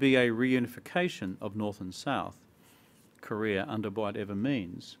there's to be a reunification of North and South Korea under whatever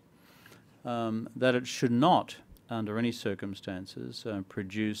means, that it should not, under any circumstances,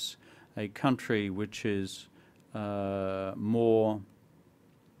 produce a country which is more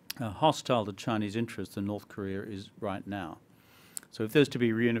hostile to Chinese interests than North Korea is right now. So if there's to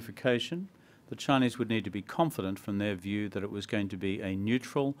be reunification, the Chinese would need to be confident from their view that it was going to be a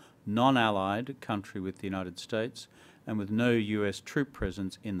neutral, non-allied country with the United States and with no US troop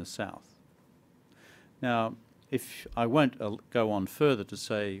presence in the South. Now, if I won't go on further to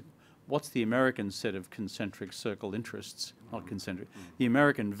say, what's the American set of concentric circle interests, not concentric, the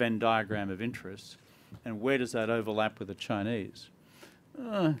American Venn diagram of interests, and where does that overlap with the Chinese?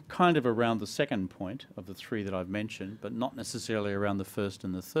 Kind of around the second point of the three that I've mentioned, but not necessarily around the first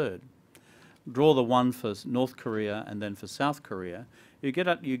and the third. Draw the one for North Korea and then for South Korea, you get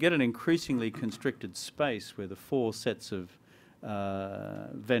an increasingly constricted space where the four sets of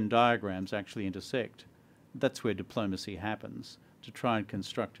Venn diagrams actually intersect. That's where diplomacy happens. To try and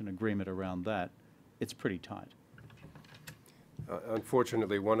construct an agreement around that, it's pretty tight.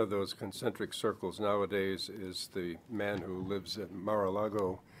 Unfortunately, one of those concentric circles nowadays is the man who lives at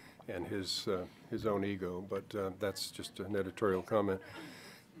Mar-a-Lago and his own ego, but that's just an editorial comment.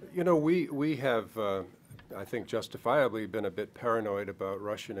 You know, we have, I think justifiably, been a bit paranoid about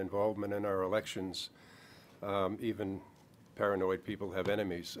Russian involvement in our elections. Even paranoid people have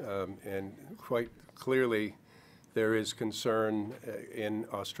enemies, and quite clearly there is concern in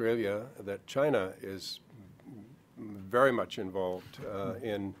Australia that China is very much involved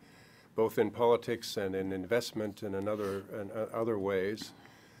in both in politics and in investment and in other ways.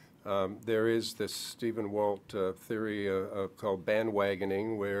 There is this Stephen Walt theory called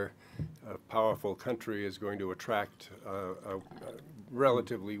bandwagoning, where a powerful country is going to attract a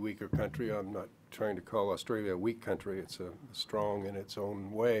relatively weaker country. I'm not trying to call Australia a weak country. It's strong in its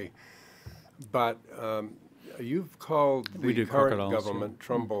own way. But you've called the current government,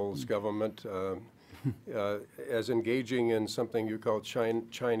 Trumbull's government, as engaging in something you call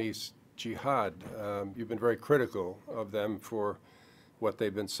Chinese jihad. You've been very critical of them for what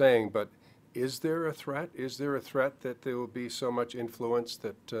they've been saying, but is there a threat? Is there a threat that there will be so much influence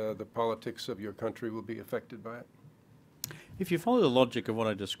that the politics of your country will be affected by it? If you follow the logic of what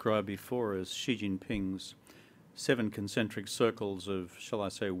I described before as Xi Jinping's 7 concentric circles of, shall I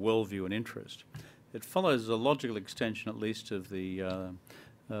say, worldview and interest, it follows a logical extension, at least, of the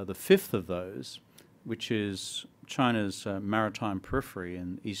 5th of those, which is China's maritime periphery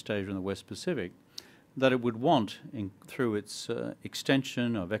in East Asia and the West Pacific, that it would want, through its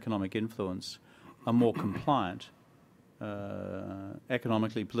extension of economic influence, a more compliant,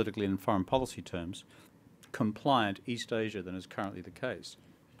 economically, politically and foreign policy terms, compliant East Asia than is currently the case.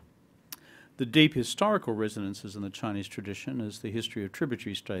 The deep historical resonances in the Chinese tradition is the history of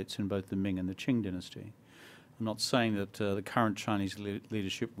tributary states in both the Ming and the Qing dynasty. I'm not saying that the current Chinese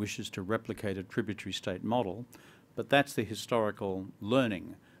leadership wishes to replicate a tributary state model, but that's the historical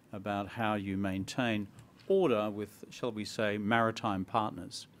learning about how you maintain order with, shall we say, maritime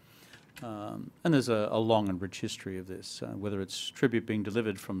partners. And there's a long and rich history of this, whether it's tribute being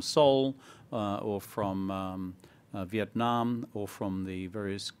delivered from Seoul or from Vietnam or from the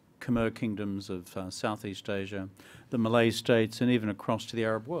various Khmer kingdoms of Southeast Asia, the Malay states, and even across to the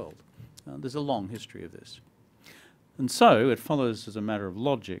Arab world. There's a long history of this. And so it follows as a matter of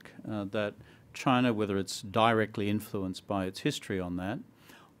logic that China, whether it's directly influenced by its history on that,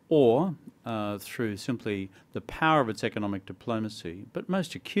 or through simply the power of its economic diplomacy, but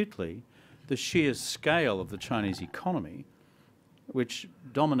most acutely, the sheer scale of the Chinese economy, which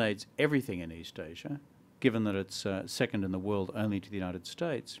dominates everything in East Asia, given that it's second in the world only to the United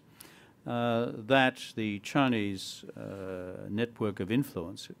States, that the Chinese network of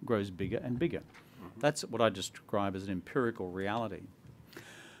influence grows bigger and bigger. That's what I describe as an empirical reality.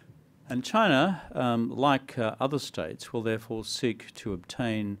 And China, like other states, will therefore seek to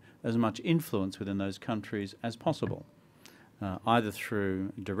obtain as much influence within those countries as possible, either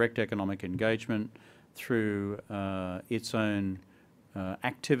through direct economic engagement, through its own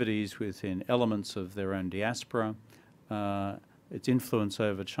activities within elements of their own diaspora, its influence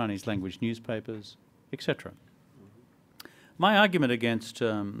over Chinese language newspapers, etc. My argument against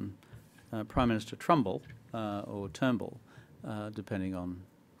Prime Minister Trumbull, or Turnbull, depending on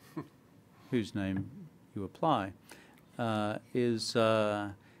whose name you apply, is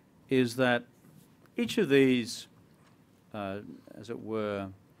that each of these, as it were,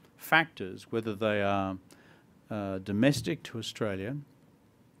 factors, whether they are domestic to Australia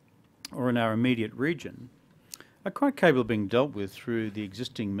or in our immediate region, are quite capable of being dealt with through the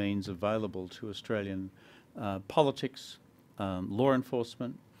existing means available to Australian politics, law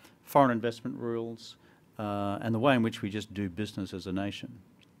enforcement, foreign investment rules, and the way in which we just do business as a nation.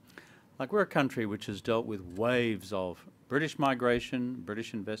 Like, we're a country which has dealt with waves of British migration,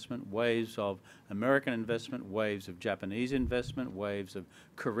 British investment, waves of American investment, waves of Japanese investment, waves of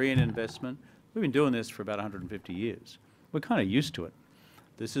Korean investment. We've been doing this for about 150 years. We're kind of used to it.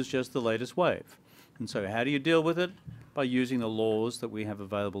 This is just the latest wave. And so how do you deal with it? By using the laws that we have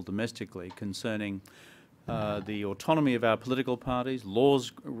available domestically concerning the autonomy of our political parties,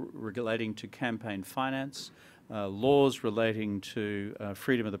 laws relating to campaign finance, laws relating to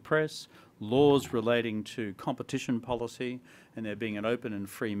freedom of the press, laws relating to competition policy and there being an open and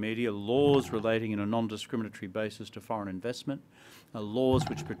free media, laws relating in a non-discriminatory basis to foreign investment, laws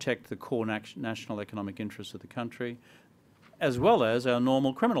which protect the core national economic interests of the country, as well as our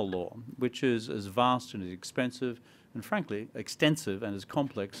normal criminal law, which is as vast and as expensive and, frankly, extensive and as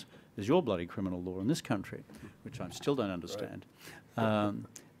complex as your bloody criminal law in this country, which I still don't understand. Right.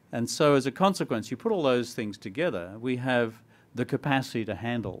 And so as a consequence, you put all those things together, we have the capacity to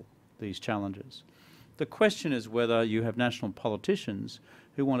handle these challenges. The question is whether you have national politicians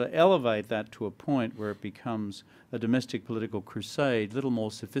who want to elevate that to a point where it becomes a domestic political crusade, a little more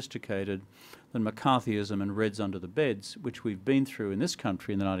sophisticated than McCarthyism and Reds under the beds, which we've been through in this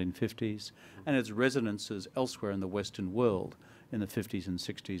country in the 1950s, and its resonances elsewhere in the Western world in the 50s and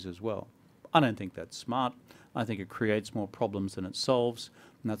 60s as well. I don't think that's smart. I think it creates more problems than it solves,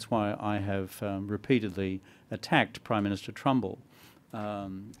 and that's why I have repeatedly attacked Prime Minister Trumbull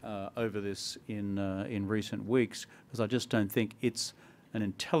over this in recent weeks, because I just don't think it's an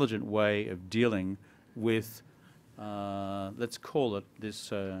intelligent way of dealing with, let's call it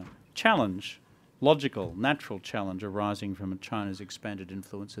this challenge, logical, natural challenge arising from China's expanded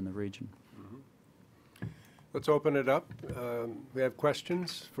influence in the region. Let's open it up. We have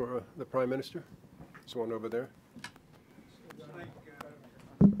questions for the Prime Minister. There's one over there.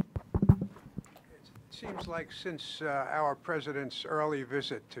 It seems like since our president's early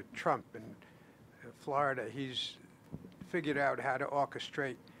visit to Trump in Florida, he's figured out how to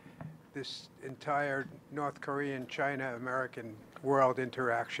orchestrate this entire North Korean, China, American world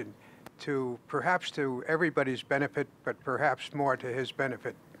interaction to perhaps to everybody's benefit, but perhaps more to his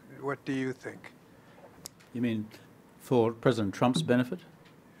benefit. What do you think? You mean for President Trump's benefit?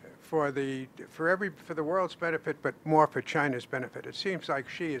 For the world's benefit, but more for China's benefit. It seems like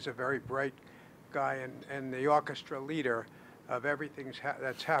Xi is a very bright guy and the orchestra leader, of everything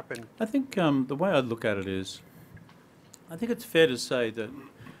that's happened. I think the way I'd look at it is, I think it's fair to say that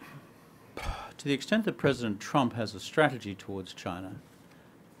to the extent that President Trump has a strategy towards China,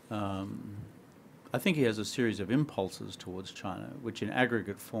 I think he has a series of impulses towards China, which in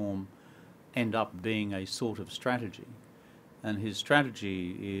aggregate form end up being a sort of strategy. And his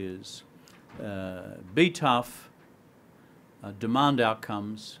strategy is be tough, demand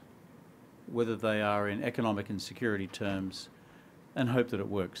outcomes, whether they are in economic and security terms, and hope that it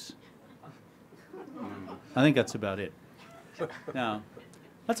works. I think that's about it. Now,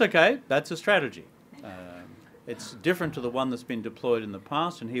 that's okay. That's a strategy. It's different to the one that's been deployed in the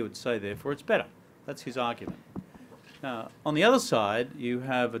past, and he would say, therefore, it's better. That's his argument. Now, on the other side, you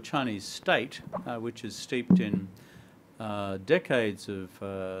have a Chinese state which is steeped in decades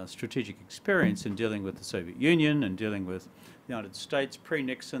of strategic experience in dealing with the Soviet Union and dealing with the United States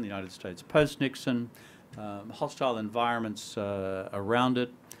pre-Nixon, the United States post-Nixon, hostile environments around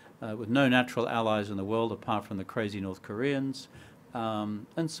it, with no natural allies in the world apart from the crazy North Koreans.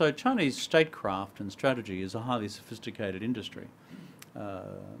 And so Chinese statecraft and strategy is a highly sophisticated industry.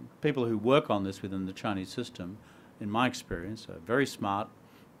 People who work on this within the Chinese system, in my experience, are very smart.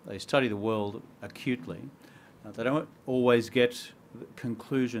 They study the world acutely. They don't always get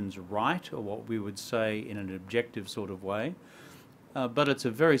conclusions right, or what we would say in an objective sort of way, but it's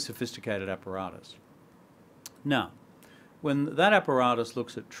a very sophisticated apparatus. Now, when that apparatus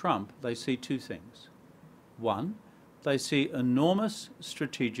looks at Trump, they see two things. One, they see enormous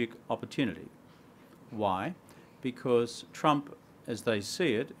strategic opportunity. Why? Because Trump, as they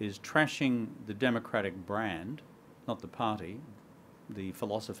see it, is trashing the Democratic brand, not the party, the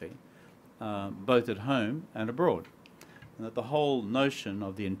philosophy, both at home and abroad. And that the whole notion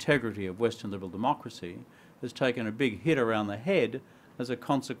of the integrity of Western liberal democracy has taken a big hit around the head as a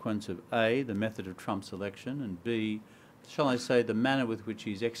consequence of A, the method of Trump's election, and B, shall I say, the manner with which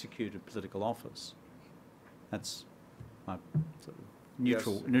he's executed political office. That's my sort of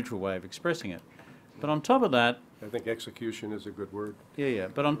neutral way of expressing it. But on top of that... I think execution is a good word. Yeah.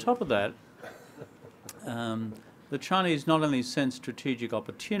 But on top of that, the Chinese not only sense strategic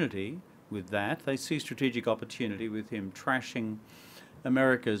opportunity with that, they see strategic opportunity with him trashing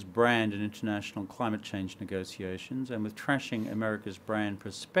America's brand in international climate change negotiations, and with trashing America's brand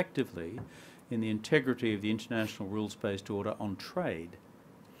prospectively in the integrity of the international rules-based order on trade.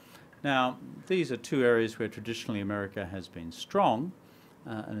 Now, these are two areas where traditionally America has been strong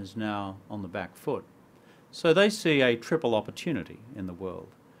and is now on the back foot. So they see a triple opportunity in the world.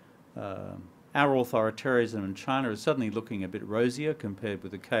 Our authoritarianism in China is suddenly looking a bit rosier compared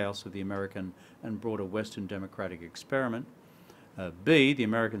with the chaos of the American and broader Western democratic experiment. B, the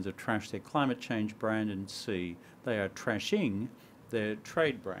Americans have trashed their climate change brand, and C, they are trashing their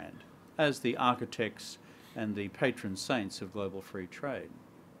trade brand as the architects and the patron saints of global free trade.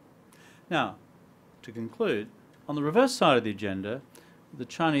 Now, to conclude, on the reverse side of the agenda, the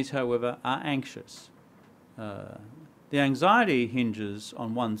Chinese, however, are anxious. The anxiety hinges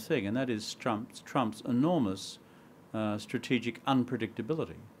on one thing, and that is Trump's enormous strategic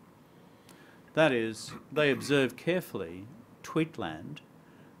unpredictability. That is, they observe carefully Tweetland.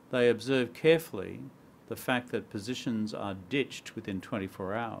 They observe carefully the fact that positions are ditched within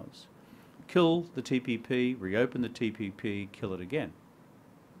 24 hours. Kill the TPP, reopen the TPP, kill it again.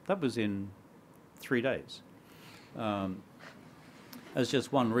 That was in 3 days, as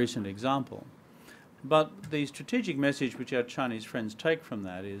just one recent example. But the strategic message which our Chinese friends take from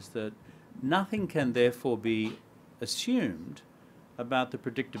that is that nothing can therefore be assumed about the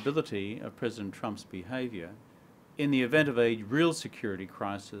predictability of President Trump's behaviour in the event of a real security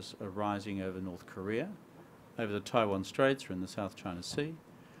crisis arising over North Korea, over the Taiwan Straits or in the South China Sea,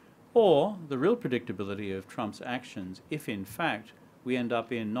 or the real predictability of Trump's actions if in fact we end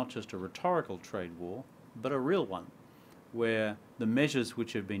up in not just a rhetorical trade war, but a real one, where the measures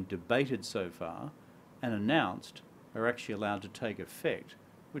which have been debated so far and announced are actually allowed to take effect,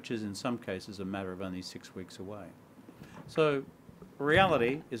 which is in some cases a matter of only 6 weeks away. So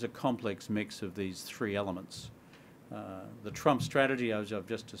reality is a complex mix of these three elements. The Trump strategy, as I've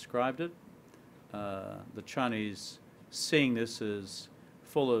just described it, the Chinese seeing this as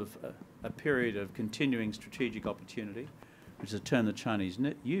full of a period of continuing strategic opportunity, which is a term the Chinese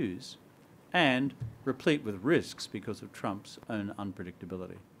use, and replete with risks because of Trump's own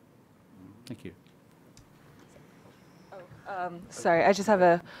unpredictability. Thank you. Sorry, I just have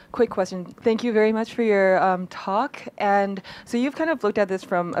a quick question. Thank you very much for your talk. And so you've kind of looked at this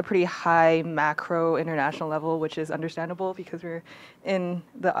from a pretty high macro international level, which is understandable because we're in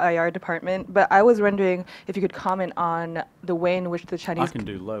the IR department. But I was wondering if you could comment on the way in which the Chinese... I can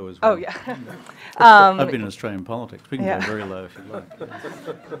do low as well. Oh, yeah. I've been in Australian politics. We can Yeah. go very low if you like.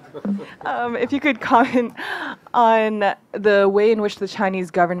 If you could comment on the way in which the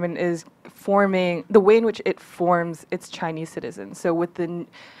Chinese government is forming, the way in which it forms its Chinese citizens. So with the,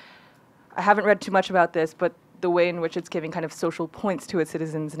 I haven't read too much about this, but the way in which it's giving kind of social points to its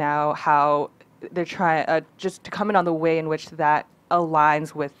citizens now, how they're trying, just to comment on the way in which that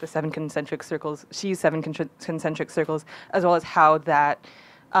aligns with the 7 concentric circles, Xi's 7 concentric circles, as well as how that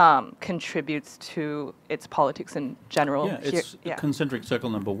contributes to its politics in general. Yeah, it's concentric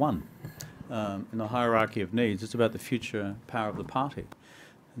circle number 1. In the hierarchy of needs, it's about the future power of the party.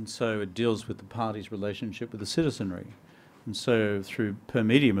 And so it deals with the party's relationship with the citizenry. And so through per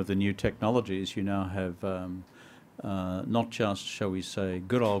medium of the new technologies, you now have not just, shall we say,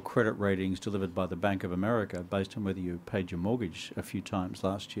 good old credit ratings delivered by the Bank of America based on whether you paid your mortgage a few times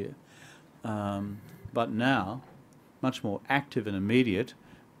last year, but now much more active and immediate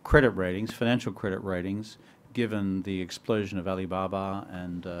credit ratings, financial credit ratings, given the explosion of Alibaba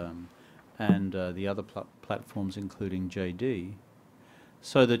and the other platforms, including JD,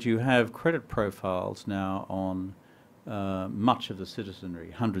 so that you have credit profiles now on much of the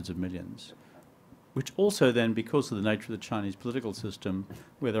citizenry, hundreds of millions, which also then, because of the nature of the Chinese political system,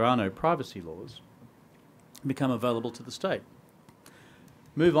 where there are no privacy laws, become available to the state.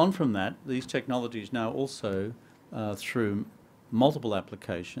 Move on from that, these technologies now also, through multiple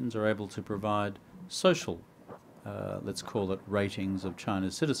applications, are able to provide social, let's call it, ratings of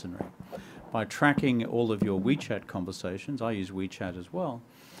China's citizenry. By tracking all of your WeChat conversations, I use WeChat as well,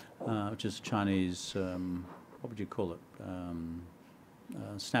 which is Chinese, what would you call it?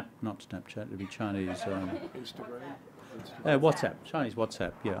 Not Snapchat, it would be Chinese... Instagram? WhatsApp, Chinese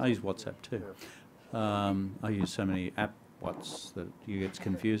WhatsApp, yeah, I use WhatsApp too. I use so many what's that you gets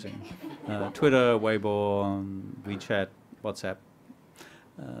confusing. Twitter, Weibo, WeChat, WhatsApp.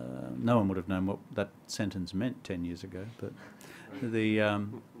 No one would have known what that sentence meant 10 years ago,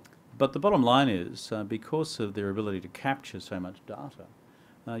 but the bottom line is, because of their ability to capture so much data,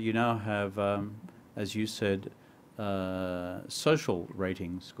 you now have, as you said, social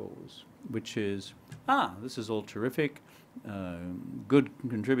rating scores, which is, this is all terrific, good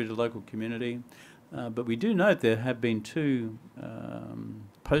contributor to local community, but we do note there have been 2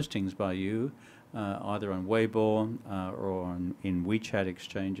 postings by you, either on Weibo or in WeChat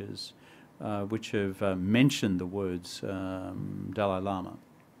exchanges, which have mentioned the words Dalai Lama.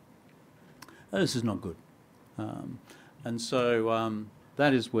 This is not good. And so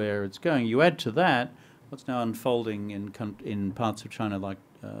that is where it's going. You add to that what's now unfolding in parts of China like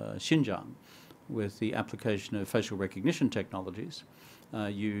Xinjiang with the application of facial recognition technologies.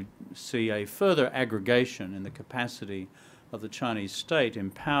 You see a further aggregation in the capacity of the Chinese state,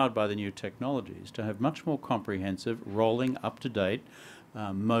 empowered by the new technologies, to have much more comprehensive, rolling, up-to-date,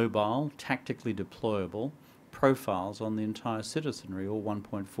 mobile, tactically deployable profiles on the entire citizenry, or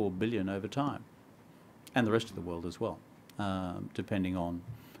 1.4 billion over time, and the rest of the world as well, depending on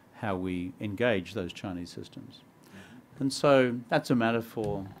how we engage those Chinese systems. And so that's a matter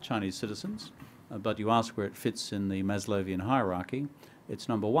for Chinese citizens, but you ask where it fits in the Maslowian hierarchy. It's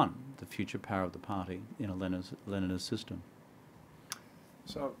number 1, the future power of the party in a Leninist system.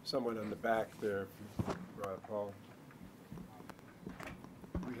 So, someone in the back there, Paul.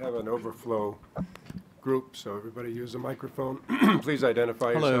 We have an overflow group, so everybody use a microphone. Please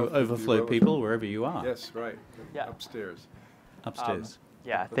identify yourself. Hello, overflow people, wherever you are. Yes, right. Yeah. Upstairs. Upstairs.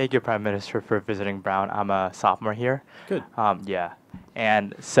 Yeah, thank you, Prime Minister, for visiting Brown. I'm a sophomore here. Good. Yeah,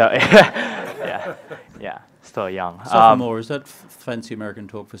 and so, yeah, still young. Sophomore, is that fancy American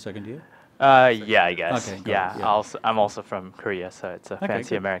talk for second year? Yeah, I guess. Okay, yeah. I'm also from Korea, so it's a fancy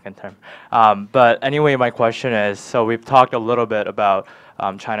good. American term. But anyway, my question is, so we've talked a little bit about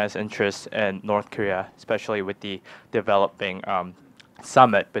China's interest in North Korea, especially with the developing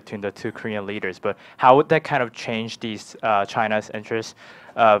summit between the 2 Korean leaders. But how would that kind of change these China's interest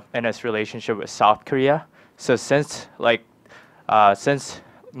in its relationship with South Korea? So since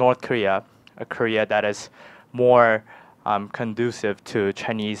North Korea, a Korea that is more conducive to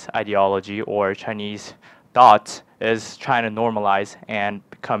Chinese ideology or Chinese thoughts, is trying to normalize and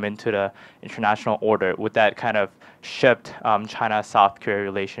come into the international order, would that kind of shift China-South Korea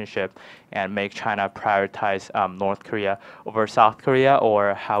relationship and make China prioritize North Korea over South Korea,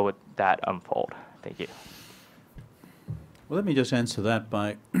 or how would that unfold? Thank you. Well, let me just answer that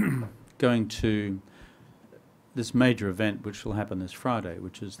by going to this major event which will happen this Friday,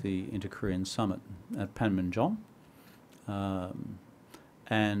 which is the Inter-Korean Summit at Panmunjom. I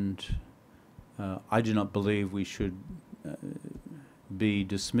do not believe we should be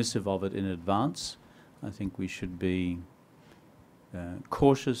dismissive of it in advance. I think we should be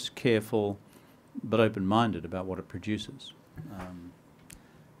cautious, careful, but open-minded about what it produces.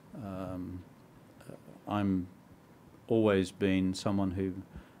 I'm always been someone who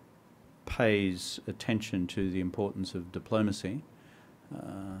pays attention to the importance of diplomacy,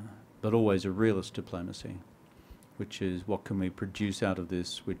 but always a realist diplomacy, which is what can we produce out of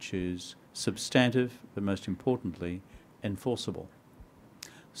this, which is substantive, but most importantly, enforceable.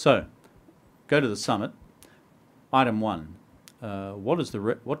 So, go to the summit. Item 1, what does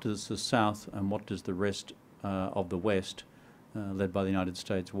the South and what does the rest of the West, led by the United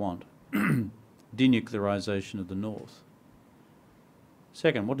States, want? Denuclearization of the North.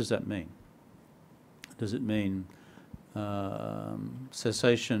 Second, what does that mean? Does it mean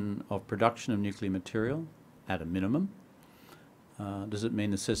cessation of production of nuclear material at a minimum? Does it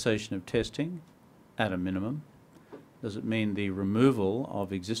mean the cessation of testing at a minimum? Does it mean the removal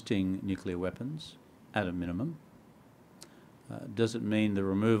of existing nuclear weapons at a minimum? Does it mean the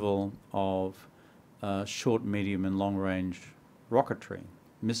removal of short, medium and long-range rocketry,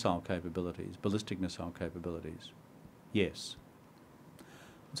 missile capabilities, ballistic missile capabilities? Yes.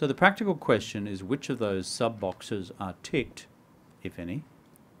 So the practical question is which of those sub-boxes are ticked, if any,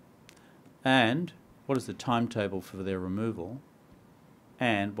 and what is the timetable for their removal,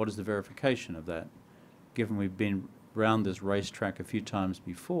 and what is the verification of that, given we've been round this racetrack a few times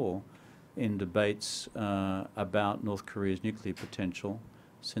before in debates about North Korea's nuclear potential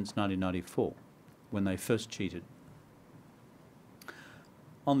since 1994, when they first cheated.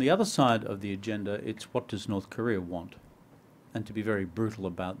 On the other side of the agenda, it's what does North Korea want? And to be very brutal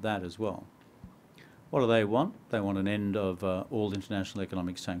about that as well. What do they want? They want an end of all international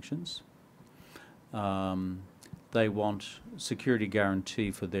economic sanctions. They want security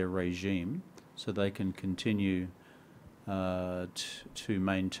guarantee for their regime so they can continue to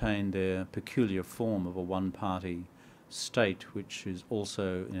maintain their peculiar form of a one-party state, which is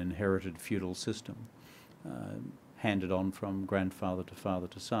also an inherited feudal system, handed on from grandfather to father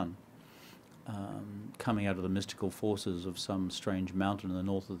to son, coming out of the mystical forces of some strange mountain in the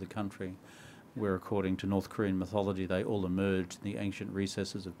north of the country, where, according to North Korean mythology, they all emerged in the ancient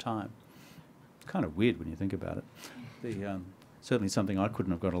recesses of time. It's kind of weird when you think about it. Certainly something I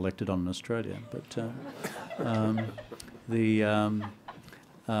couldn't have got elected on in Australia, but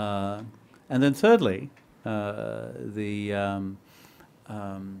and then thirdly,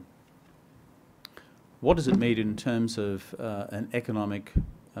 what does it mean in terms of an economic,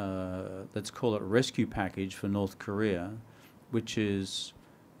 let's call it rescue package for North Korea, which is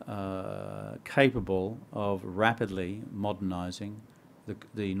capable of rapidly modernizing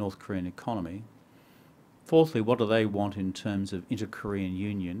the North Korean economy? Fourthly, what do they want in terms of inter-Korean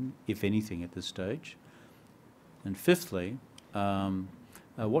union, if anything, at this stage? And fifthly,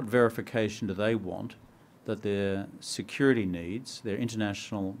 what verification do they want that their security needs, their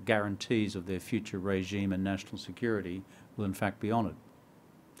international guarantees of their future regime and national security will in fact be honoured?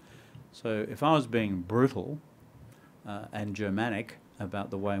 So if I was being brutal and Germanic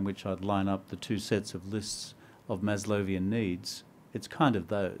about the way in which I'd line up the two sets of lists of Maslowian needs, it's kind of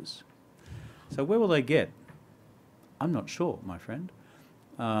those. So where will they get? I'm not sure, my friend.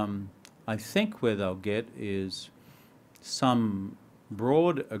 I think where they'll get is some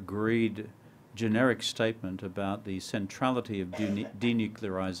broad agreed generic statement about the centrality of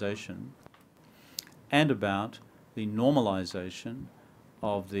denuclearization and about the normalization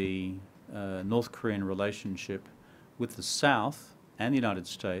of the North Korean relationship with the South and the United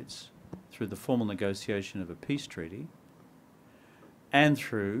States through the formal negotiation of a peace treaty and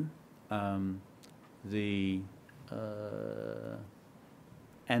through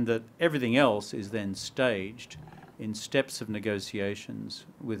and that everything else is then staged in steps of negotiations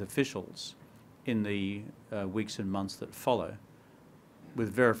with officials in the weeks and months that follow, with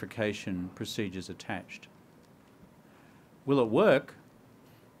verification procedures attached. Will it work?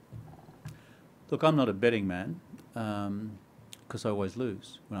 Look, I'm not a betting man, because I always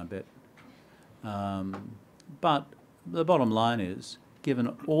lose when I bet. But the bottom line is,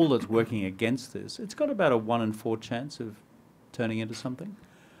 given all that's working against this, it's got about a 1 in 4 chance of turning into something.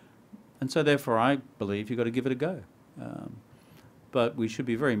 And so therefore I believe you've got to give it a go. But we should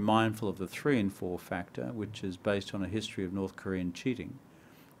be very mindful of the 3 in 4 factor, which is based on a history of North Korean cheating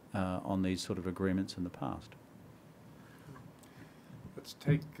on these sort of agreements in the past. Let's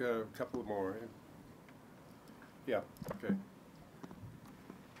take a couple more. Yeah, okay.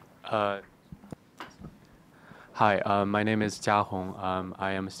 Hi, my name is Jia Hong.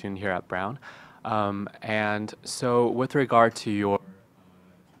 I am a student here at Brown. And so with regard to your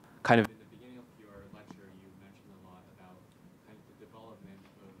kind of, in the beginning of your lecture, you mentioned a lot about kind of the development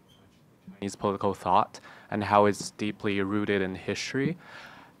of Chinese political thought and how it's deeply rooted in history.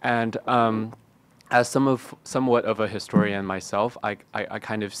 And as somewhat of a historian myself, I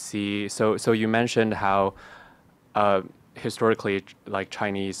kind of see, so you mentioned how historically, like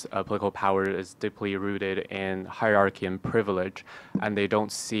Chinese political power is deeply rooted in hierarchy and privilege, and they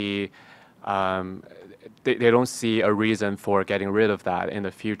don't see they don't see a reason for getting rid of that in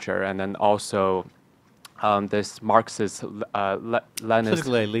the future. And then also this Marxist Leninist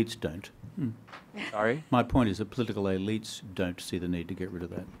Political elites don't. Sorry? My point is that political elites don't see the need to get rid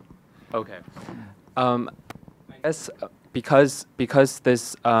of that. Okay. I guess because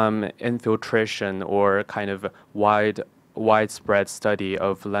this infiltration or kind of widespread study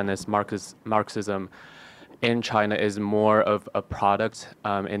of Leninist Marxism in China is more of a product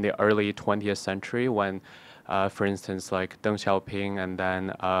in the early 20th century when, for instance, like Deng Xiaoping and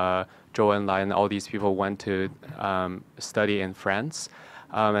then Zhou Enlai and all these people went to study in France,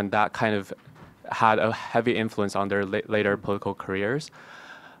 and that kind of had a heavy influence on their later political careers.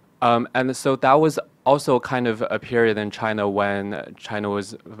 And so that was also kind of a period in China when China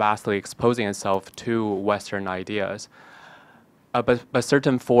was vastly exposing itself to Western ideas. But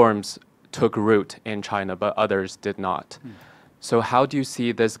certain forms took root in China, but others did not. So how do you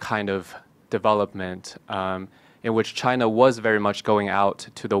see this kind of development in which China was very much going out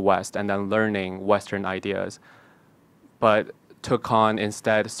to the West and then learning Western ideas, but took on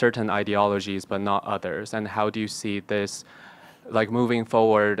instead certain ideologies but not others? And how do you see this, like moving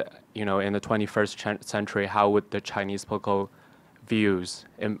forward, you know, in the 21st century, how would the Chinese political views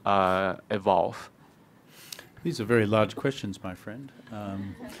evolve? These are very large questions, my friend.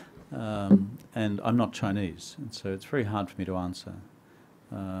 And I'm not Chinese, and so it's very hard for me to answer.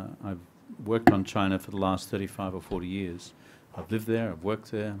 I've worked on China for the last 35 or 40 years. I've lived there, I've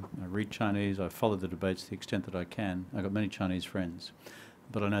worked there, I read Chinese, I follow the debates to the extent that I can. I've got many Chinese friends,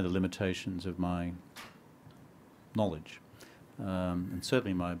 but I know the limitations of my knowledge, and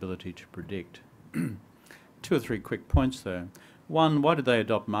certainly my ability to predict. 2 or 3 quick points though. One, why did they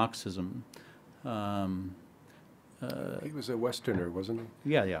adopt Marxism? He was a Westerner, wasn't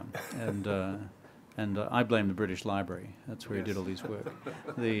he? Yeah. And I blame the British Library. That's where he did all his work.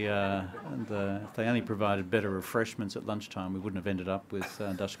 If they only provided better refreshments at lunchtime, we wouldn't have ended up with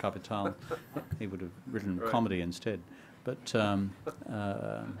Das Kapital. He would have written comedy instead. But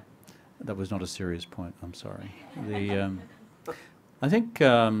that was not a serious point. I'm sorry. I think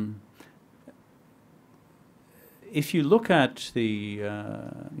if you look at the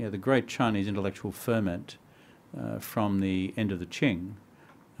great Chinese intellectual ferment from the end of the Qing,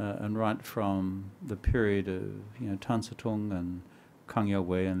 and right from the period of Tan Tse-tung and Kang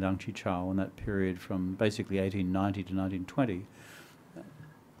Youwei and Liang Qichao, and that period from basically 1890 to 1920,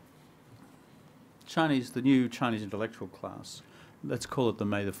 the new Chinese intellectual class, let's call it the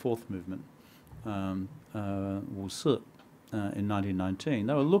May the 4th movement, Wu Si, in 1919,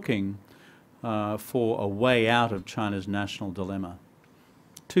 they were looking for a way out of China's national dilemma,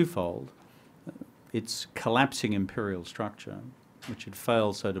 twofold. Its collapsing imperial structure, which had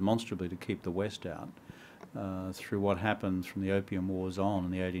failed so demonstrably to keep the West out through what happened from the Opium Wars on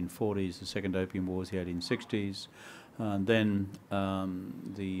in the 1840s, the Second Opium Wars, the 1860s, and then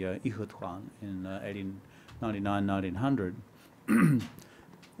the Yihetuan in 1899, 1900,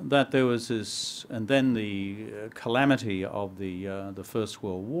 that there was this, and then the calamity of the First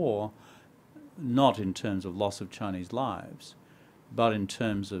World War, not in terms of loss of Chinese lives, but in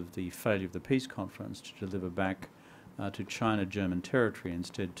terms of the failure of the peace conference to deliver back to China German territory,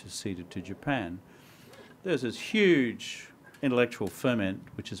 instead to cede it to Japan. There's this huge intellectual ferment,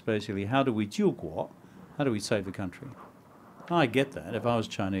 which is basically how do we 救国? How do we save the country? I get that. If I was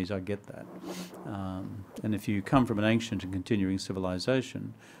Chinese, I get that. And if you come from an ancient and continuing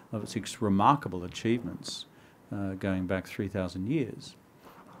civilization of its remarkable achievements going back 3,000 years,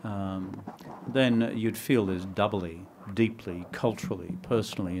 then you'd feel this doubly, deeply, culturally,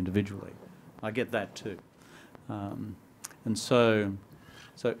 personally, individually. I get that too. And so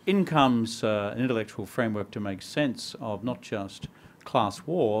in comes an intellectual framework to make sense of not just class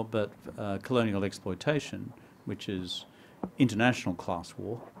war, but colonial exploitation, which is international class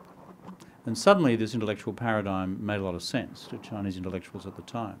war. And suddenly this intellectual paradigm made a lot of sense to Chinese intellectuals at the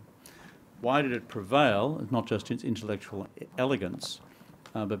time. Why did it prevail? Not just its intellectual elegance,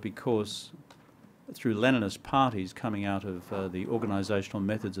 but because through Leninist parties coming out of the organizational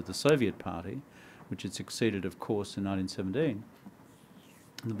methods of the Soviet Party, which had succeeded, of course, in 1917,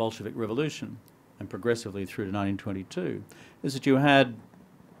 the Bolshevik Revolution, and progressively through to 1922, is that you had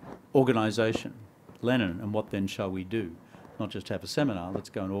organisation, Lenin, and what then shall we do? Not just have a seminar,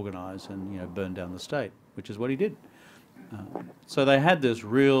 let's go and organise and, you know, burn down the state, which is what he did. So they had this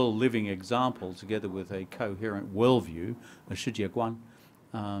real living example together with a coherent worldview, a Shijiaguan,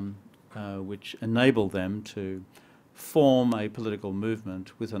 which enabled them to form a political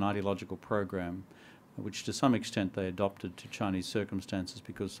movement with an ideological program, which to some extent they adopted to Chinese circumstances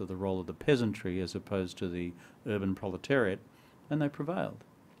because of the role of the peasantry as opposed to the urban proletariat, and they prevailed.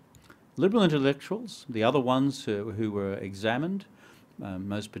 Liberal intellectuals, the other ones who were examined,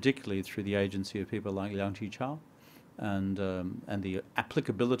 most particularly through the agency of people like Liang Qichao, and the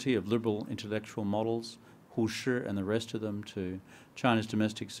applicability of liberal intellectual models, Hu Shi and the rest of them, to China's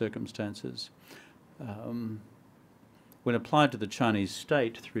domestic circumstances, when applied to the Chinese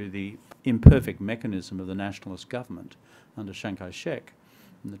state through the imperfect mechanism of the nationalist government under Chiang Kai-shek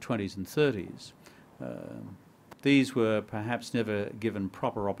in the 20s and 30s, these were perhaps never given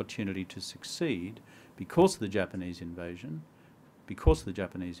proper opportunity to succeed because of the Japanese invasion,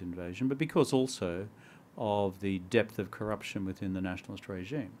 but because also of the depth of corruption within the nationalist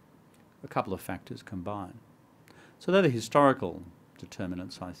regime. A couple of factors combined. So they're the historical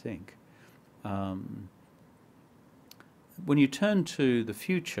determinants, I think. When you turn to the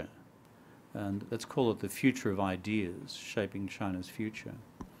future, and let's call it the future of ideas shaping China's future,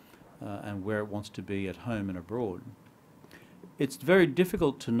 and where it wants to be at home and abroad, it's very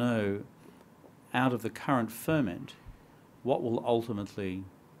difficult to know out of the current ferment what will ultimately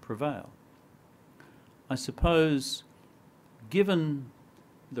prevail. I suppose, given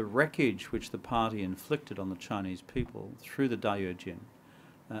the wreckage which the party inflicted on the Chinese people through the Daiyuejin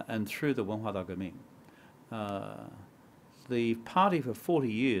and through the Wenhua Dageming, the party for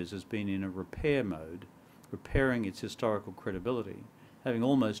 40 years has been in a repair mode, repairing its historical credibility, having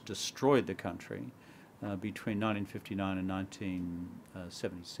almost destroyed the country between 1959 and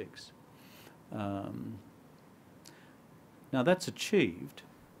 1976. Now that's achieved,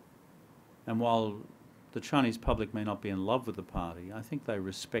 and while the Chinese public may not be in love with the party, I think they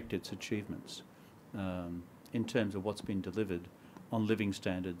respect its achievements in terms of what's been delivered on living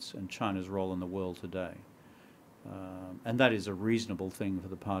standards and China's role in the world today. And that is a reasonable thing for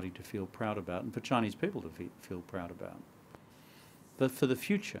the party to feel proud about and for Chinese people to feel proud about. But for the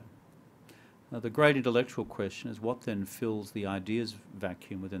future, the great intellectual question is what then fills the ideas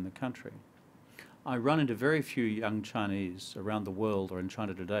vacuum within the country. I run into very few young Chinese around the world or in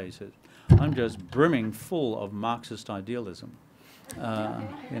China today who says, I'm just brimming full of Marxist idealism.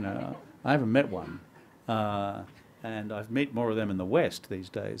 You know, I haven't met one. And I meet more of them in the West these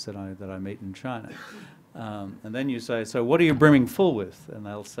days than I meet in China. And then you say, so what are you brimming full with? And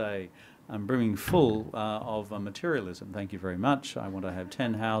they'll say, I'm brimming full of materialism. Thank you very much. I want to have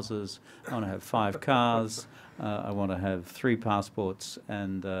 10 houses. I want to have 5 cars. I want to have 3 passports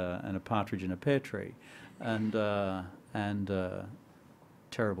and a partridge in a pear tree. And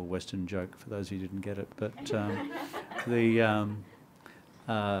terrible Western joke for those who didn't get it. But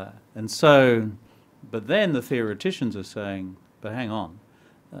but then the theoreticians are saying, but hang on,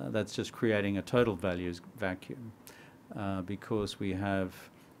 that's just creating a total values vacuum because we have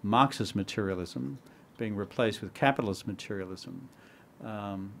Marxist materialism being replaced with capitalist materialism.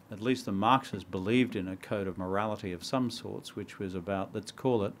 At least the Marxists believed in a code of morality of some sorts, which was about, let's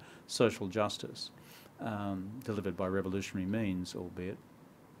call it, social justice, delivered by revolutionary means, albeit.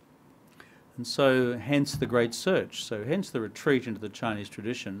 And so hence the great search. So hence the retreat into the Chinese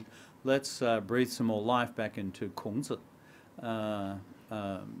tradition. Let's breathe some more life back into Kongzi,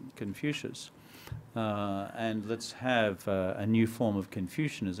 Confucius. And let's have a new form of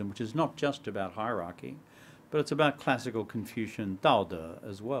Confucianism, which is not just about hierarchy, but it's about classical Confucian Daode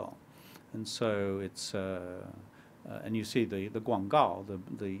as well. And so it's, and you see the Guanggao,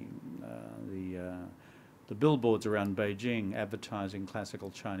 the billboards around Beijing advertising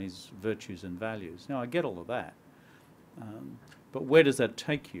classical Chinese virtues and values. Now, I get all of that, but where does that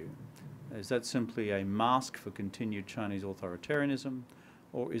take you? Is that simply a mask for continued Chinese authoritarianism,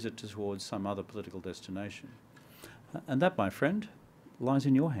 or is it towards some other political destination? And that, my friend, lies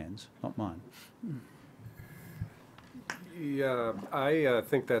in your hands, not mine. Yeah, I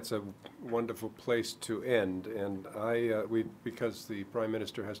think that's a wonderful place to end, and because the Prime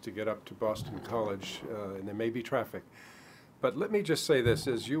Minister has to get up to Boston College, and there may be traffic. But let me just say this,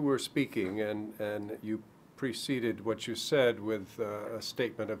 as you were speaking, and you preceded what you said with a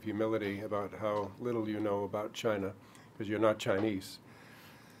statement of humility about how little you know about China, because you're not Chinese.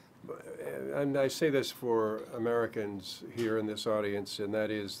 And I say this for Americans here in this audience, and that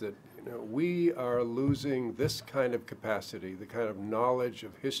is that You know, we are losing this kind of capacity, the kind of knowledge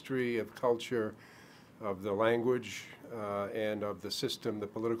of history, of culture, of the language, and of the system, the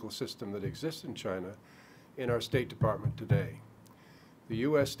political system that exists in China, in our State Department today. The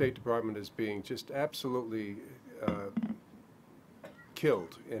U.S. State Department is being just absolutely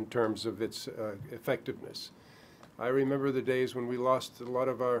killed in terms of its effectiveness. I remember the days when we lost a lot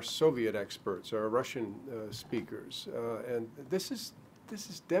of our Soviet experts, our Russian speakers, and this is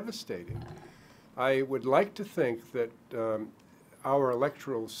devastating. I would like to think that our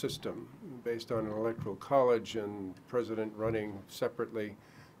electoral system, based on an electoral college and president running separately,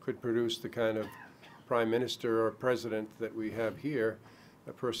 could produce the kind of prime minister or president that we have here,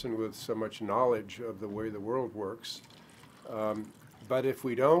 a person with so much knowledge of the way the world works. But if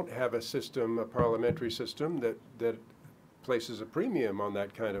we don't have a system, a parliamentary system that places a premium on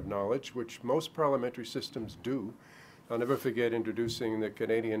that kind of knowledge, which most parliamentary systems do. I'll never forget introducing the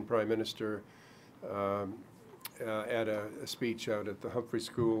Canadian Prime Minister at a speech out at the Humphrey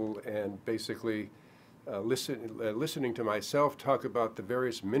School, and basically listening to myself talk about the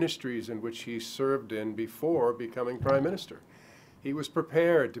various ministries in which he served in before becoming Prime Minister. He was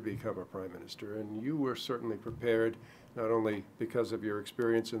prepared to become a Prime Minister, and you were certainly prepared, not only because of your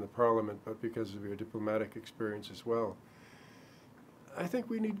experience in the Parliament, but because of your diplomatic experience as well. I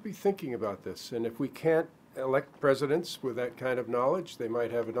think we need to be thinking about this, and if we can't elect presidents with that kind of knowledge, they might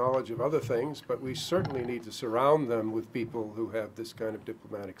have a knowledge of other things, but we certainly need to surround them with people who have this kind of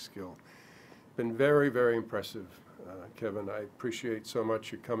diplomatic skill. Been very, very impressive, Kevin. I appreciate so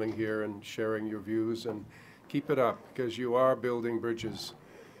much you coming here and sharing your views, and keep it up, because you are building bridges,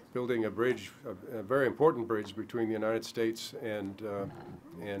 building a bridge, a very important bridge between the United States and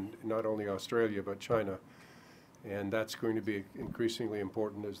not only Australia, but China. And that's going to be increasingly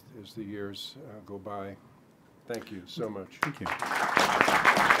important as the years go by. Thank you so much. Thank you.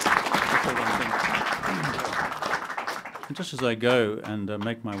 And just as I go and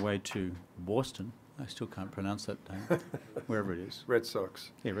make my way to Boston, I still can't pronounce that name, wherever it is. Red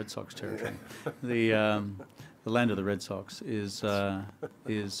Sox. Yeah, Red Sox territory. The land of the Red Sox is for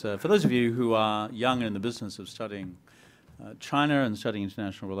those of you who are young and in the business of studying China and studying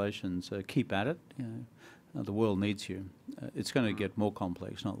international relations, keep at it. You know, the world needs you. It's going to get more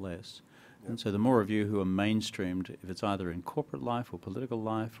complex, not less. And so the more of you who are mainstreamed, if it's either in corporate life or political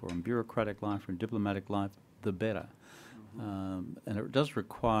life or in bureaucratic life or in diplomatic life, the better. And it does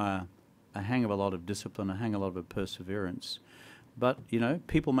require a hang of a lot of discipline, a hang of a lot of perseverance. But, you know,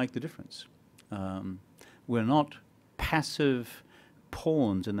 people make the difference. We're not passive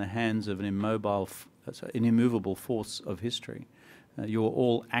pawns in the hands of an immovable force of history. You're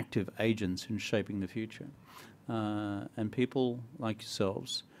all active agents in shaping the future. And people like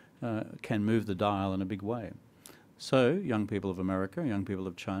yourselves can move the dial in a big way. So, young people of America, young people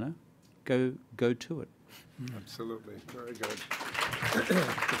of China, go to it. Absolutely. Very good.